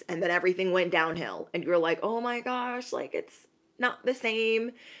kids, and then everything went downhill. And you're like, oh my gosh, like it's not the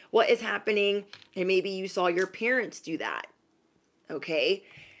same. What is happening? And maybe you saw your parents do that. Okay?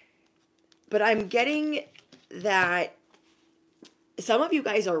 But I'm getting that some of you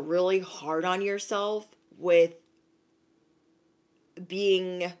guys are really hard on yourself with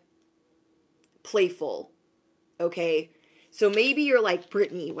being playful, okay? So maybe you're like,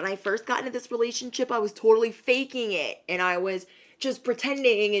 Brittany, when I first got into this relationship, I was totally faking it, and I was just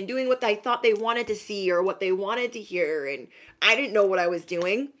pretending and doing what I thought they wanted to see or what they wanted to hear, and I didn't know what I was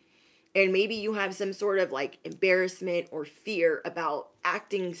doing. And maybe you have some sort of like embarrassment or fear about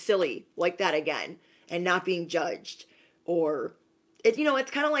acting silly like that again and not being judged, or it's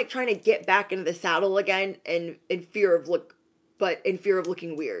kind of like trying to get back into the saddle again and in fear of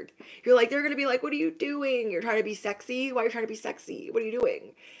looking weird. You're like, they're going to be like, what are you doing? You're trying to be sexy? Why are you trying to be sexy? What are you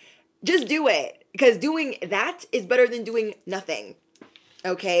doing? Just do it. Because doing that is better than doing nothing.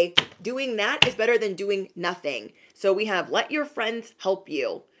 Okay? Doing that is better than doing nothing. So we have let your friends help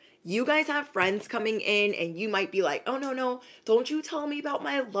you. You guys have friends coming in and you might be like, oh, no, don't you tell me about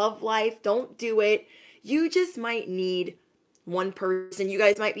my love life. Don't do it. You just might need one person. You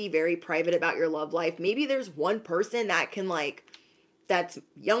guys might be very private about your love life. Maybe there's one person that can that's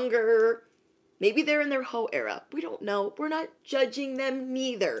younger. Maybe they're in their hoe era. We don't know. We're not judging them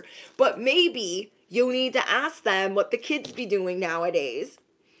neither. But maybe you need to ask them what the kids be doing nowadays.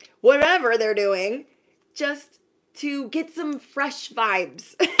 Whatever they're doing. Just to get some fresh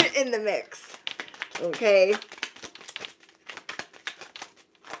vibes in the mix. Okay?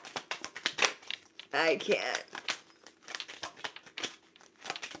 I can't.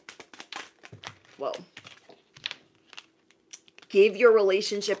 Well, give your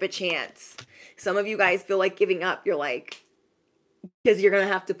relationship a chance. Some of you guys feel like giving up. You're like, because you're going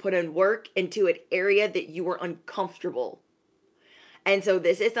to have to put in work into an area that you were uncomfortable. And so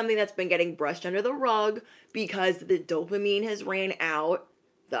this is something that's been getting brushed under the rug because the dopamine has ran out,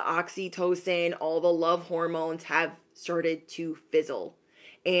 the oxytocin, all the love hormones have started to fizzle.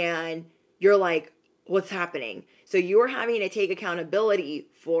 And you're like, what's happening? So you're having to take accountability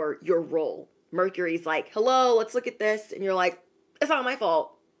for your role. Mercury's like, hello, let's look at this. And you're like, it's not my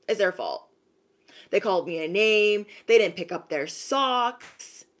fault. It's their fault. They called me a name. They didn't pick up their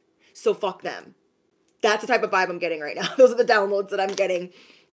socks. So fuck them. That's the type of vibe I'm getting right now. Those are the downloads that I'm getting.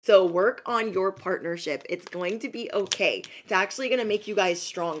 So work on your partnership. It's going to be okay. It's actually going to make you guys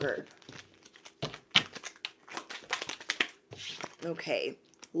stronger. Okay.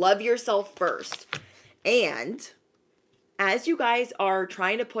 Love yourself first. And as you guys are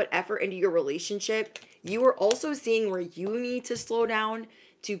trying to put effort into your relationship, you are also seeing where you need to slow down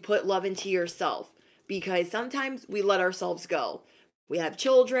to put love into yourself. Because sometimes we let ourselves go. we have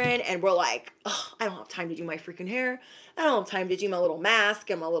children and we're like, oh, I don't have time to do my freaking hair. I don't have time to do my little mask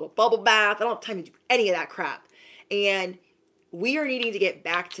and my little bubble bath. I don't have time to do any of that crap. And we are needing to get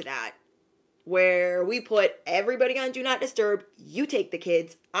back to that, where we put everybody on Do Not Disturb. You take the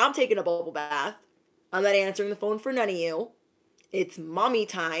kids. I'm taking a bubble bath. I'm not answering the phone for none of you. It's mommy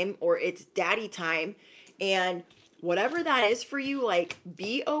time or it's daddy time. And whatever that is for you, like,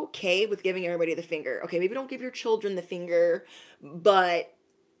 be okay with giving everybody the finger. Okay, maybe don't give your children the finger, but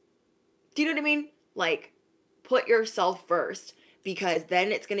do you know what I mean? Like, put yourself first, because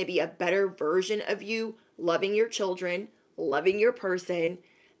then it's going to be a better version of you loving your children, loving your person,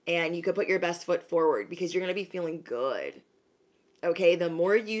 and you can put your best foot forward because you're going to be feeling good. Okay, the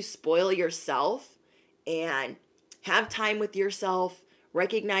more you spoil yourself and have time with yourself,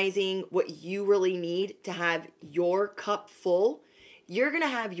 recognizing what you really need to have your cup full, you're going to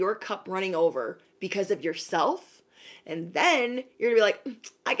have your cup running over because of yourself. And then you're going to be like,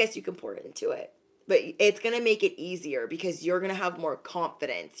 I guess you can pour it into it. But it's going to make it easier because you're going to have more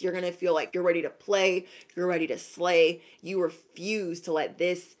confidence. You're going to feel like you're ready to play. You're ready to slay. You refuse to let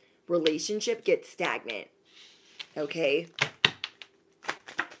this relationship get stagnant. Okay?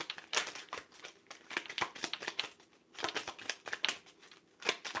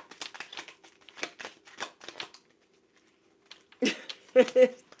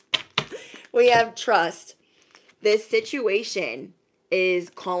 We have trust. This situation is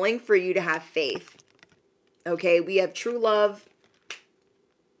calling for you to have faith. Okay, we have true love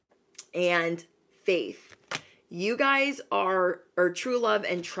and faith. You guys are true love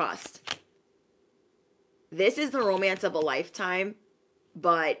and trust. This is the romance of a lifetime,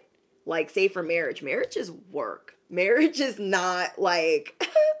 but like, say for marriage is work. Marriage is not like,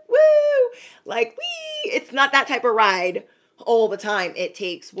 woo, like, wee. It's not that type of ride all the time. It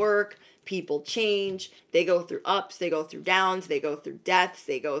takes work. People change. They go through ups. They go through downs. They go through deaths.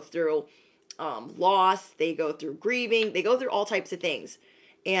 They go through loss. They go through grieving. They go through all types of things.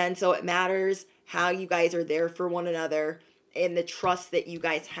 And so it matters how you guys are there for one another, and the trust that you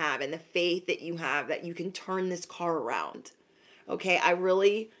guys have and the faith that you have that you can turn this car around. Okay, I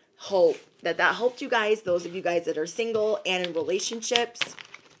really hope that helped you guys, those of you guys that are single and in relationships.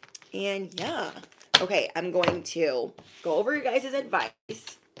 And yeah. Okay, I'm going to go over your guys'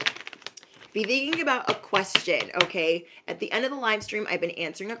 advice. Be thinking about a question, okay? At the end of the live stream, I've been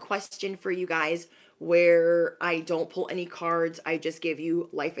answering a question for you guys where I don't pull any cards. I just give you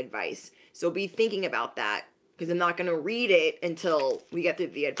life advice. So be thinking about that, because I'm not going to read it until we get through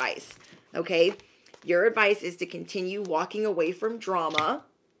the advice, okay? Your advice is to continue walking away from drama.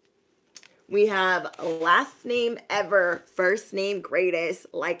 We have last name ever, first name greatest,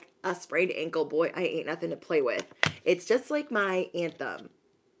 like a sprained ankle, boy, I ain't nothing to play with. It's just like my anthem.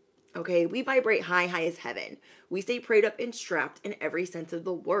 Okay, we vibrate high, high as heaven. We stay prayed up and strapped in every sense of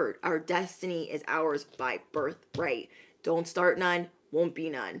the word. Our destiny is ours by birthright. Don't start none, won't be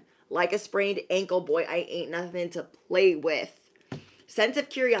none. Like a sprained ankle, boy, I ain't nothing to play with. Sense of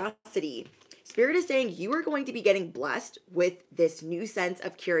curiosity. Spirit is saying you are going to be getting blessed with this new sense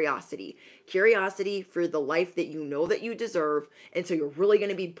of curiosity. Curiosity for the life that you know that you deserve. And so you're really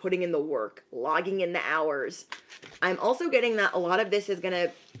going to be putting in the work, logging in the hours. I'm also getting that a lot of this is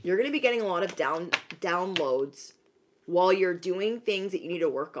you're going to be getting a lot of downloads while you're doing things that you need to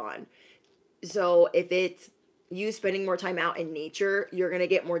work on. So if it's you spending more time out in nature, you're going to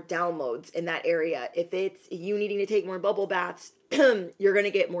get more downloads in that area. If it's you needing to take more bubble baths, you're going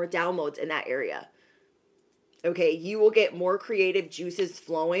to get more downloads in that area. Okay, you will get more creative juices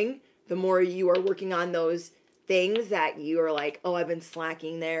flowing the more you are working on those things that you are like, oh, I've been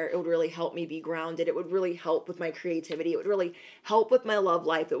slacking there. It would really help me be grounded. It would really help with my creativity. It would really help with my love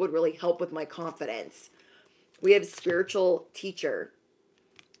life. It would really help with my confidence. We have spiritual teacher.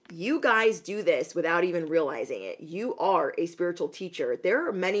 You guys do this without even realizing it. You are a spiritual teacher. There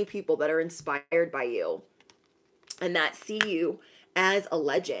are many people that are inspired by you and that see you as a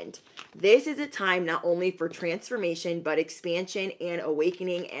legend. This is a time not only for transformation, but expansion and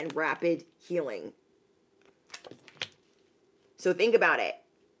awakening and rapid healing. So think about it.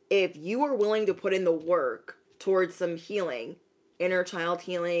 If you are willing to put in the work towards some healing, inner child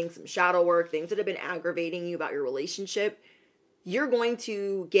healing, some shadow work, things that have been aggravating you about your relationship, you're going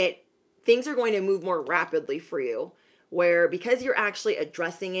to things are going to move more rapidly for you, where because you're actually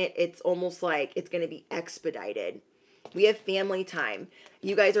addressing it, it's almost like it's going to be expedited. We have family time.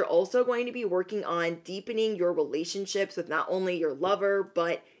 You guys are also going to be working on deepening your relationships with not only your lover,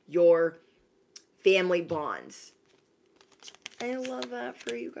 but your family bonds. I love that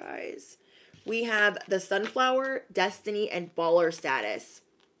for you guys. We have the sunflower, destiny, and baller status.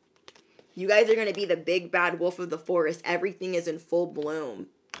 You guys are going to be the big bad wolf of the forest. Everything is in full bloom.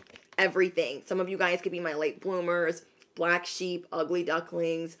 Everything. Some of you guys could be my late bloomers, black sheep, ugly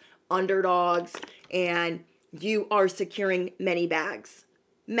ducklings, underdogs, and you are securing many bags.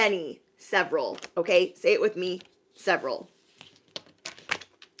 Many. Several. Okay? Say it with me. Several.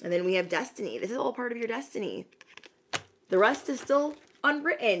 And then we have destiny. This is all part of your destiny. The rest is still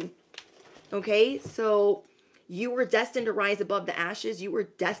unwritten. Okay? So you were destined to rise above the ashes. You were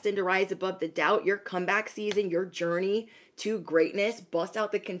destined to rise above the doubt. Your comeback season, your journey to greatness, bust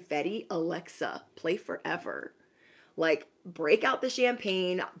out the confetti. Alexa, play forever. Like, break out the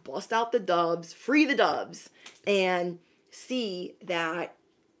champagne, bust out the dubs, free the dubs, and see that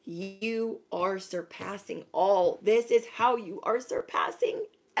you are surpassing all. This is how you are surpassing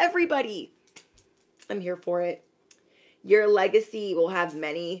everybody. I'm here for it. Your legacy will have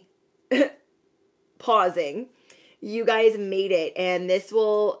many pausing. You guys made it, and this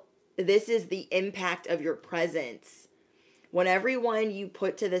is the impact of your presence. When everyone you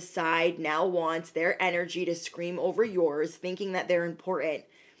put to the side now wants their energy to scream over yours, thinking that they're important,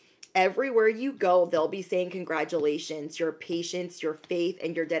 everywhere you go, they'll be saying congratulations. Your patience, your faith,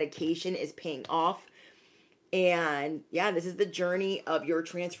 and your dedication is paying off. And yeah, this is the journey of your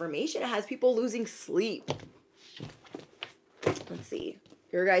transformation. It has people losing sleep. Let's see.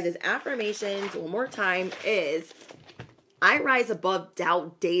 Your guys' affirmations, one more time, is I rise above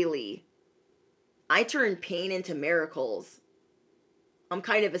doubt daily. I turn pain into miracles. I'm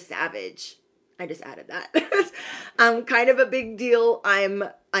kind of a savage. I just added that. I'm kind of a big deal. I'm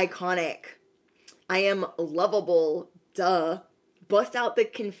iconic. I am lovable. Duh. Bust out the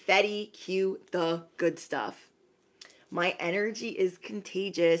confetti. Cue the good stuff. My energy is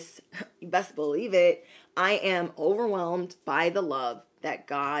contagious. You best believe it. I am overwhelmed by the love that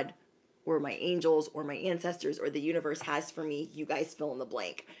God or my angels or my ancestors or the universe has for me. You guys fill in the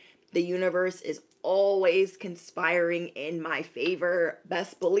blank. The universe is always conspiring in my favor.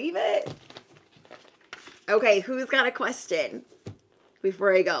 Best believe it. Okay, who's got a question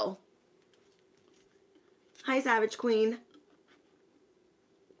before I go? Hi, Savage Queen.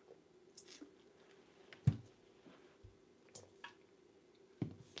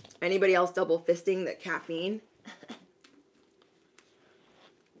 Anybody else double fisting the caffeine?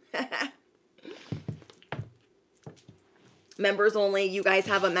 Members only. You guys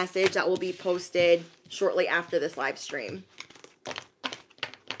have a message that will be posted shortly after this live stream.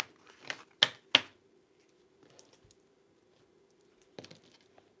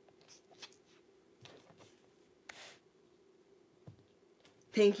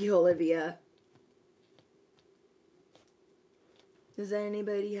 Thank you, Olivia. Does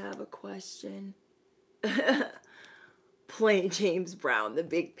anybody have a question? Plain James Brown, the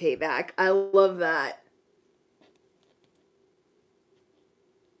big payback. I love that.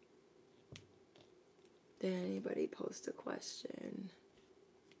 Did anybody post a question?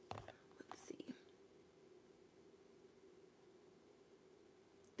 Let's see.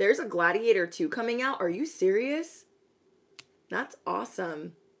 There's a Gladiator 2 coming out. Are you serious? That's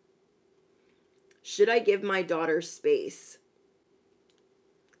awesome. Should I give my daughter space?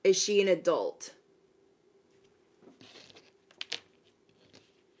 Is she an adult?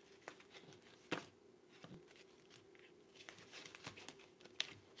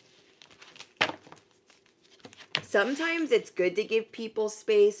 Sometimes it's good to give people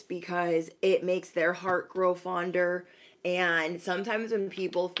space because it makes their heart grow fonder. And sometimes when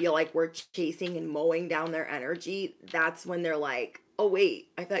people feel like we're chasing and mowing down their energy, that's when they're like, oh, wait,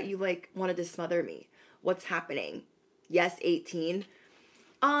 I thought you like wanted to smother me. What's happening? Yes, 18.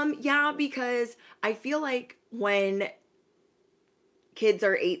 Yeah, because I feel like when kids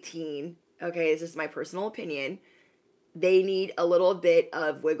are 18, okay, this is my personal opinion, they need a little bit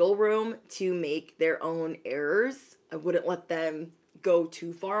of wiggle room to make their own errors. I wouldn't let them go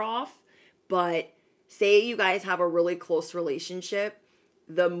too far off, but say you guys have a really close relationship,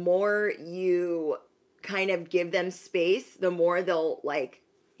 the more you kind of give them space, the more they'll like,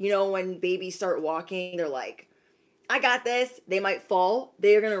 you know, when babies start walking, they're like, I got this. They might fall.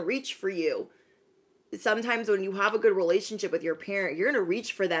 They're going to reach for you. Sometimes when you have a good relationship with your parent, you're going to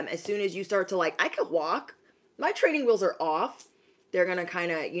reach for them as soon as you start to like, I could walk. My training wheels are off. They're going to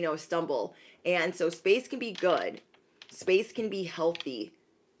kind of, you know, stumble. And so space can be good. Space can be healthy.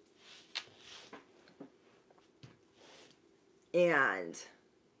 And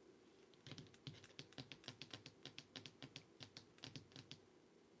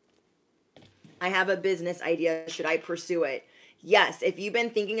I have a business idea. Should I pursue it? Yes, if you've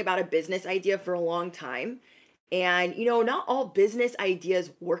been thinking about a business idea for a long time, and you know, not all business ideas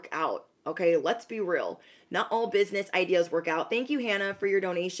work out. Okay, let's be real. Not all business ideas work out. Thank you, Hannah, for your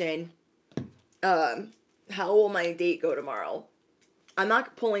donation. How will my date go tomorrow? I'm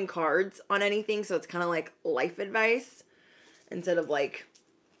not pulling cards on anything, so it's kind of like life advice instead of like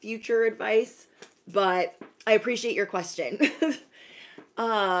future advice. But I appreciate your question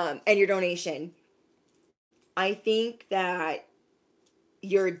and your donation. I think that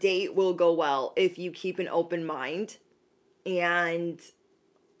your date will go well if you keep an open mind and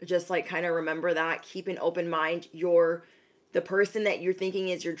just like kind of remember that, keep an open mind. The person that you're thinking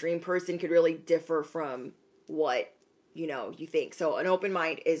is your dream person could really differ from what you think. So an open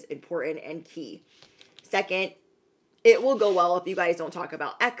mind is important and key. Second, it will go well if you guys don't talk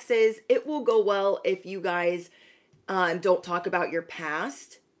about exes. It will go well if you guys don't talk about your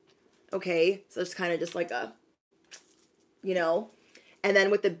past. Okay, so it's kind of just like a, and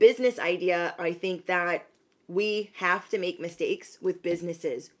then with the business idea, I think that we have to make mistakes with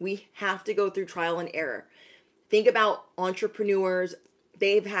businesses. We have to go through trial and error. Think about entrepreneurs.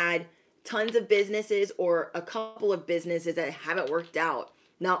 They've had tons of businesses or a couple of businesses that haven't worked out.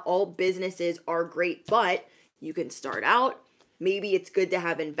 Not all businesses are great, but you can start out. Maybe it's good to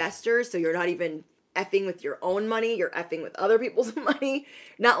have investors so you're not even effing with your own money, you're effing with other people's money.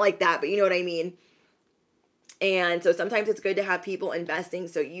 Not like that, but you know what I mean. And so sometimes it's good to have people investing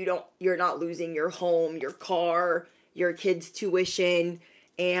so you're not losing your home, your car, your kids' tuition.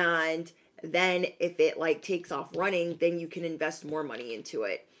 And then if it like takes off running, then you can invest more money into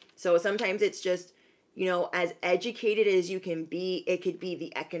it. So sometimes it's just, as educated as you can be, it could be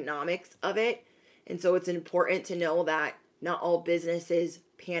the economics of it. And so it's important to know that not all businesses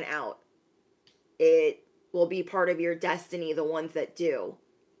pan out. It will be part of your destiny, the ones that do.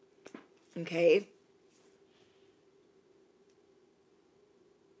 Okay?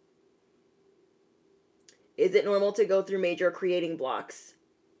 Is it normal to go through major creating blocks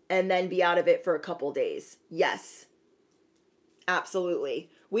and then be out of it for a couple days? Yes.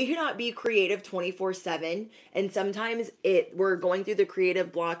 Absolutely. We cannot be creative 24/7, and sometimes we're going through the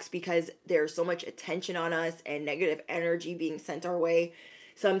creative blocks because there's so much attention on us and negative energy being sent our way.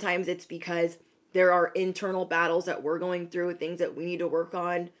 Sometimes it's because there are internal battles that we're going through, things that we need to work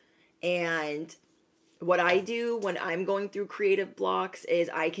on. And what I do when I'm going through creative blocks is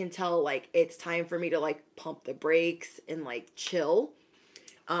I can tell like it's time for me to like pump the brakes and like chill.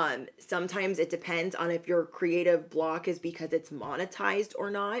 Sometimes it depends on if your creative block is because it's monetized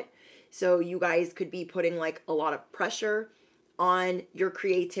or not. So you guys could be putting like a lot of pressure on your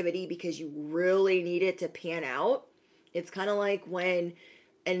creativity because you really need it to pan out. It's kind of like when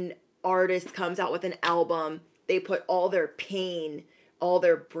an artist comes out with an album, they put all their pain, all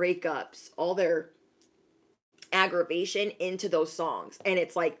their breakups, all their aggravation into those songs, and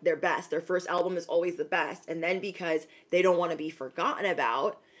it's like their best. Their first album is always the best, and then because they don't want to be forgotten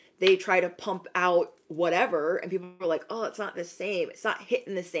about, they try to pump out whatever, and people are like, oh, it's not the same, it's not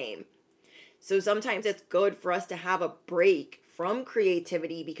hitting the same. So sometimes it's good for us to have a break from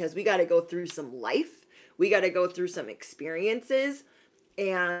creativity because we got to go through some life, we got to go through some experiences.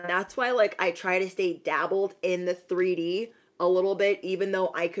 And that's why like I try to stay dabbled in the 3D a little bit, even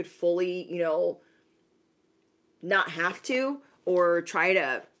though I could fully not have to, or try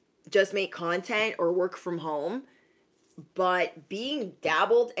to just make content or work from home. But being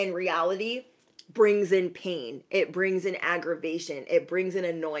dabbled in reality brings in pain. It brings in aggravation. It brings in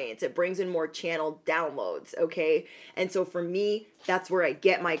annoyance. It brings in more channel downloads, okay? And so for me, that's where I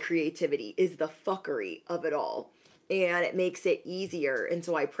get my creativity, is the fuckery of it all. And it makes it easier. And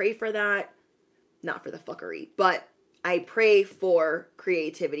so I pray for that. Not for the fuckery, but I pray for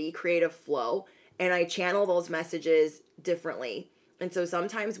creativity, creative flow, and I channel those messages differently. And so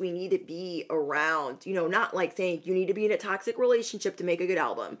sometimes we need to be around, not like saying you need to be in a toxic relationship to make a good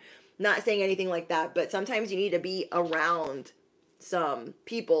album. Not saying anything like that, but sometimes you need to be around some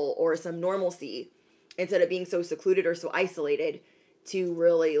people or some normalcy instead of being so secluded or so isolated to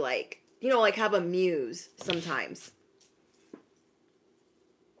really like have a muse sometimes.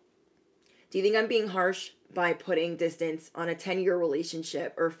 Do you think I'm being harsh by putting distance on a 10-year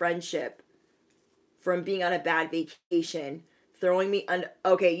relationship or friendship from being on a bad vacation, throwing me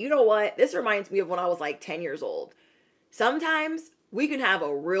okay, you know what? This reminds me of when I was like 10 years old. Sometimes we can have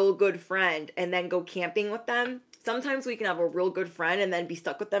a real good friend and then go camping with them. Sometimes we can have a real good friend and then be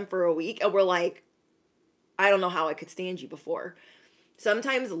stuck with them for a week and we're like, I don't know how I could stand you before.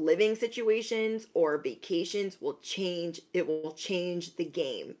 Sometimes living situations or vacations will change. It will change the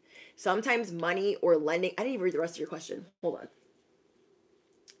game. Sometimes money or lending. I didn't even read the rest of your question. Hold on.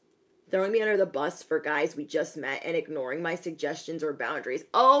 Throwing me under the bus for guys we just met and ignoring my suggestions or boundaries.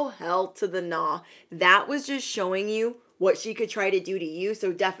 Oh, hell to the nah. That was just showing you what she could try to do to you.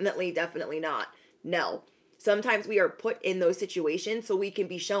 So definitely not. No. Sometimes we are put in those situations so we can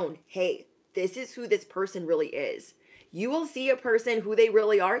be shown, hey, this is who this person really is. You will see a person who they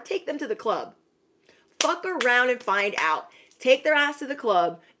really are. Take them to the club. Fuck around and find out. Take their ass to the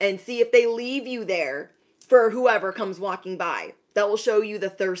club and see if they leave you there for whoever comes walking by. That will show you the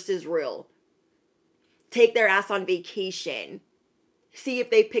thirst is real. Take their ass on vacation. See if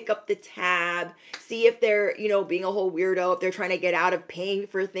they pick up the tab. See if they're, being a whole weirdo, if they're trying to get out of paying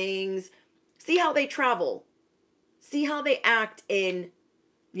for things. See how they travel. See how they act in,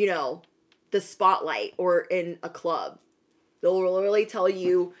 the spotlight or in a club. They'll really tell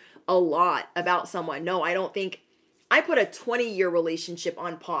you a lot about someone. No, I don't think I put a 20-year relationship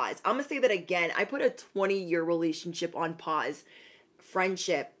on pause. I'm going to say that again. I put a 20-year relationship on pause.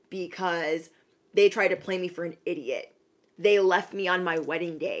 Friendship, because they tried to play me for an idiot. They left me on my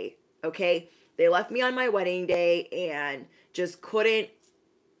wedding day, okay? They left me on my wedding day and just couldn't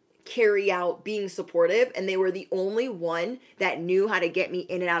carry out being supportive, and they were the only one that knew how to get me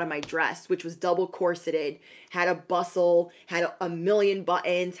in and out of my dress, which was double corseted, had a bustle, had a million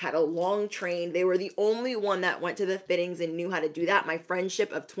buttons, had a long train. They were the only one that went to the fittings and knew how to do that. My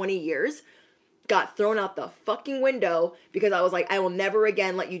friendship of 20 years got thrown out the fucking window because I was like, I will never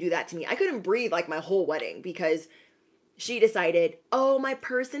again let you do that to me. I couldn't breathe like my whole wedding because she decided, oh, my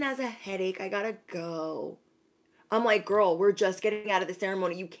person has a headache, I gotta go. I'm like, girl, we're just getting out of the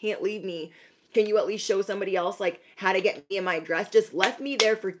ceremony. You can't leave me. Can you at least show somebody else, like, how to get me in my dress? Just left me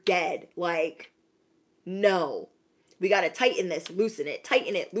there for dead. Like, no. We got to tighten this, loosen it,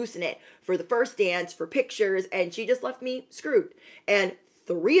 tighten it, loosen it for the first dance, for pictures. And she just left me screwed. And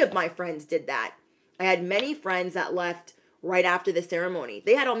 3 of my friends did that. I had many friends that left right after the ceremony.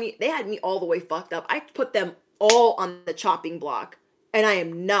 They had me all the way fucked up. I put them all on the chopping block. And I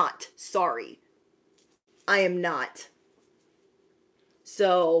am not sorry. I am not.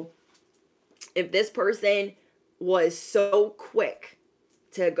 So, if this person was so quick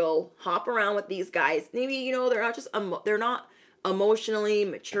to go hop around with these guys, maybe, they're not emotionally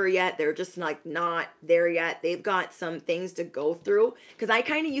mature yet. They're just like not there yet. They've got some things to go through. Because I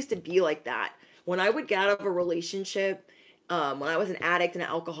kind of used to be like that. When I would get out of a relationship, when I was an addict and an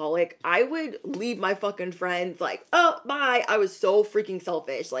alcoholic, I would leave my fucking friends like, oh, bye. I was so freaking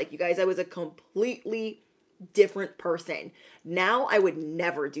selfish. Like, you guys, I was a completely different person. Now I would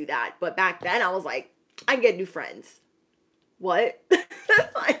never do that. But back then I was like, I can get new friends. What?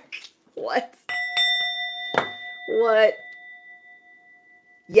 Like, what? What?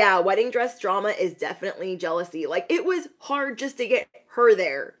 Yeah, wedding dress drama is definitely jealousy. Like, it was hard just to get her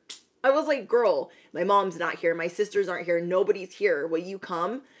there. I was like, girl, my mom's not here. My sisters aren't here. Nobody's here. Will you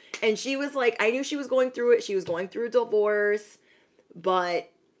come? And she was like, I knew she was going through it. She was going through a divorce,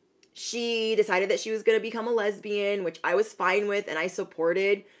 but she decided that she was going to become a lesbian, which I was fine with and I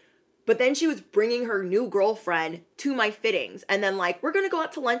supported. But then she was bringing her new girlfriend to my fittings. And then like, we're going to go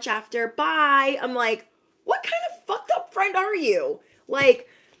out to lunch after. Bye. I'm like, what kind of fucked up friend are you? Like,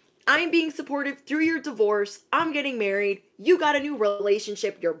 I'm being supportive through your divorce. I'm getting married. You got a new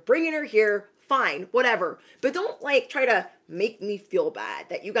relationship. You're bringing her here. Fine, whatever. But don't like try to make me feel bad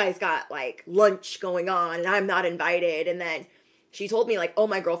that you guys got like lunch going on and I'm not invited. And then she told me like, oh,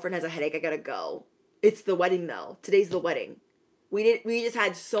 my girlfriend has a headache. I gotta go. It's the wedding though. Today's the wedding. We just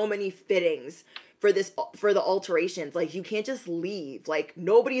had so many fittings for the alterations. Like, you can't just leave. Like,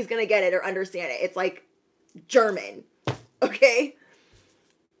 nobody's gonna get it or understand it. It's like German. Okay?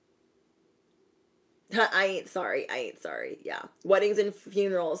 I ain't sorry. Yeah. Weddings and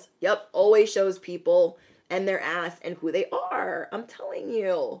funerals. Yep. Always shows people and their ass and who they are. I'm telling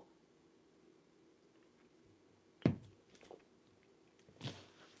you.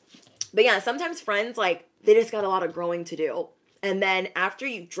 But yeah, sometimes friends, like, they just got a lot of growing to do. And then after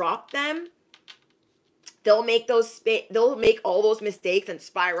you drop them, they'll make all those mistakes and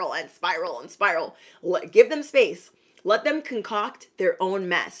spiral and spiral and spiral. Give them space. Let them concoct their own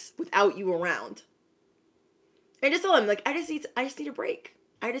mess without you around. And just tell them, like, I just need a break.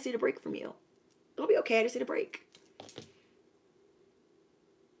 I just need a break from you. It'll be okay. I just need a break.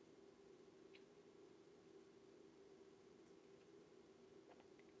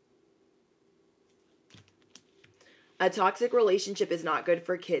 A toxic relationship is not good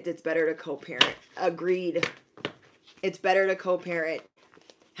for kids. It's better to co-parent. Agreed. It's better to co-parent.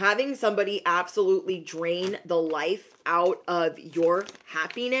 Having somebody absolutely drain the life out of your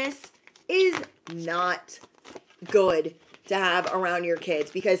happiness is not good to have around your kids,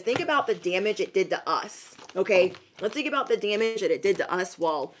 because think about the damage it did to us. Okay, let's think about the damage that it did to us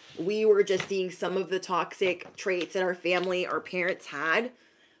while we were just seeing some of the toxic traits that our family, our parents had.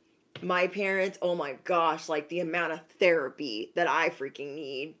 My parents, oh my gosh, like the amount of therapy that I freaking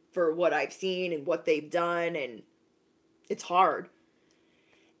need for what I've seen and what they've done, and it's hard.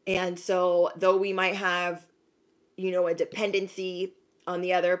 And so though we might have, a dependency on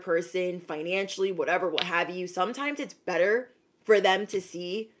the other person financially, whatever, what have you, sometimes it's better for them to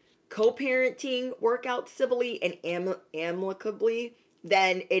see co-parenting work out civilly and amicably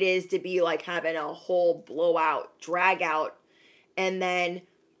than it is to be like having a whole blowout, drag out, and then,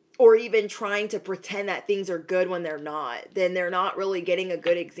 or even trying to pretend that things are good when they're not. Then they're not really getting a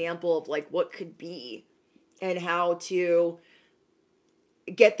good example of like what could be and how to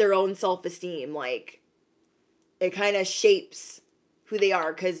get their own self-esteem. Like, it kind of shapes who they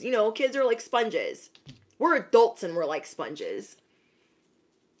are, because, kids are like sponges. We're adults and we're like sponges.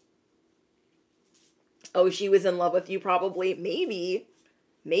 Oh, she was in love with you probably.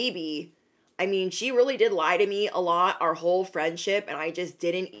 Maybe. I mean, she really did lie to me a lot our whole friendship, and I just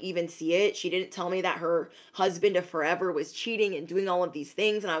didn't even see it. She didn't tell me that her husband of forever was cheating and doing all of these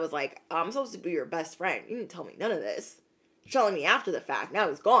things, and I was like, I'm supposed to be your best friend. You didn't tell me none of this. You're telling me after the fact. Now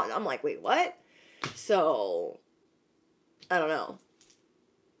he's gone. I'm like, wait, what? So, I don't know.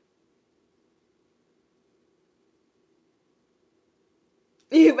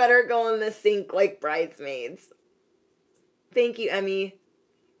 You better go in the sink like bridesmaids. Thank you, Emmy.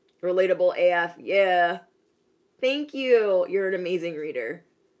 Relatable AF. Yeah. Thank you. You're an amazing reader.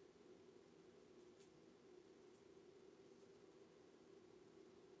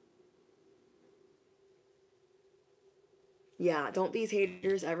 Yeah, don't these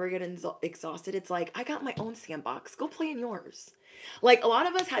haters ever get exhausted? It's like, I got my own sandbox. Go play in yours. Like, a lot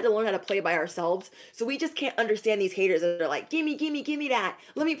of us had to learn how to play by ourselves, so we just can't understand these haters that are like, gimme that.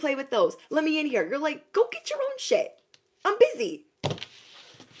 Let me play with those. Let me in here. You're like, go get your own shit. I'm busy.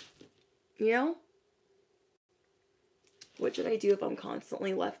 What should I do if I'm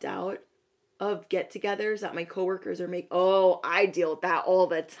constantly left out of get-togethers that my coworkers are making? Oh, I deal with that all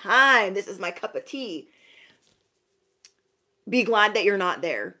the time. This is my cup of tea. Be glad that you're not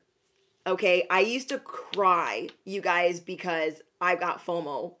there. Okay, I used to cry, you guys, because I got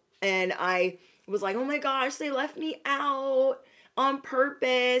FOMO. And I was like, oh my gosh, they left me out on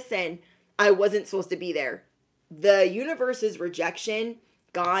purpose. And I wasn't supposed to be there. The universe's rejection,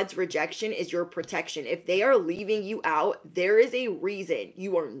 God's rejection, is your protection. If they are leaving you out, there is a reason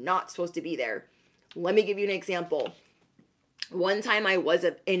you are not supposed to be there. Let me give you an example. One time I was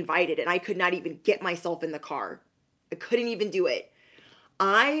invited and I could not even get myself in the car. I couldn't even do it.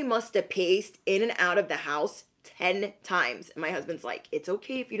 I must have paced in and out of the house 10 times. And my husband's like, it's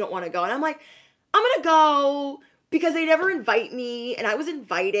okay if you don't want to go. And I'm like, I'm going to go because they never invite me. And I was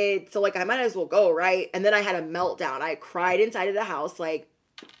invited. So like, I might as well go, right? And then I had a meltdown. I cried inside of the house. Like,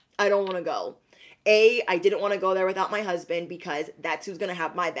 I don't want to go. I didn't want to go there without my husband because that's who's going to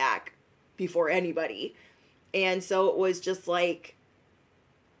have my back before anybody. And so it was just like,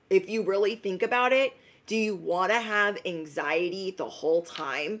 if you really think about it, do you want to have anxiety the whole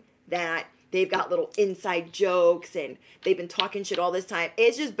time that they've got little inside jokes and they've been talking shit all this time?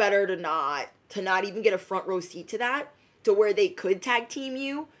 It's just better to not even get a front row seat to that, to where they could tag team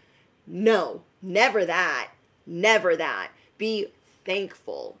you. No, never that. Never that. Be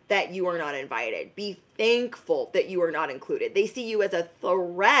thankful that you are not invited. Be thankful that you are not included. They see you as a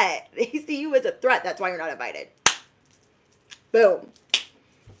threat. That's why you're not invited. Boom.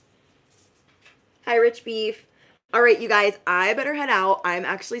 Hi, Rich Beef. All right, you guys, I better head out. I'm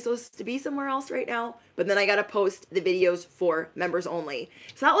actually supposed to be somewhere else right now, but then I got to post the videos for members only.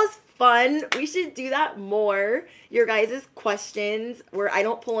 So that was fun. We should do that more. Your guys' questions, where I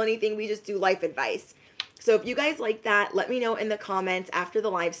don't pull anything. We just do life advice. So if you guys like that, let me know in the comments after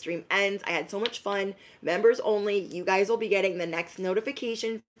the live stream ends. I had so much fun. Members only. You guys will be getting the next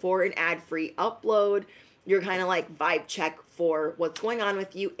notification for an ad-free upload. Your kind of like vibe check for what's going on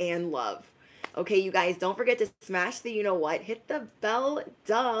with you and love. Okay, you guys, don't forget to smash the you-know-what. Hit the bell,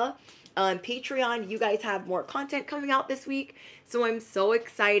 duh. On Patreon, you guys have more content coming out this week, so I'm so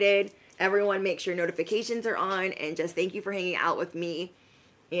excited. Everyone, make sure notifications are on, and just thank you for hanging out with me.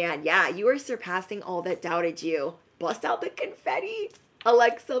 And yeah, you are surpassing all that doubted you. Bust out the confetti.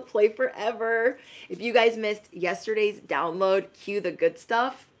 Alexa, play forever. If you guys missed yesterday's download, cue the good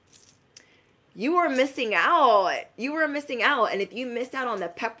stuff. You were missing out. And if you missed out on the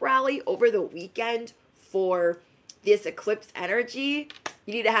pep rally over the weekend for this eclipse energy,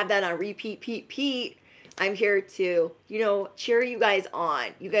 you need to have that on repeat. I'm here to, cheer you guys on.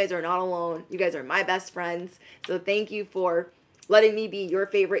 You guys are not alone. You guys are my best friends. So thank you for letting me be your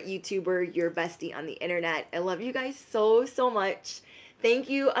favorite YouTuber, your bestie on the internet. I love you guys so, so much. Thank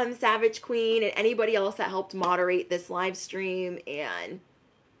you, Savage Queen, and anybody else that helped moderate this live stream. And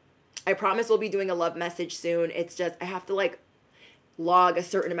I promise we'll be doing a love message soon. It's just, I have to log a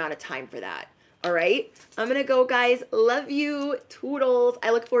certain amount of time for that. All right? I'm going to go, guys. Love you. Toodles.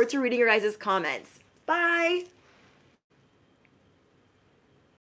 I look forward to reading your guys' comments. Bye.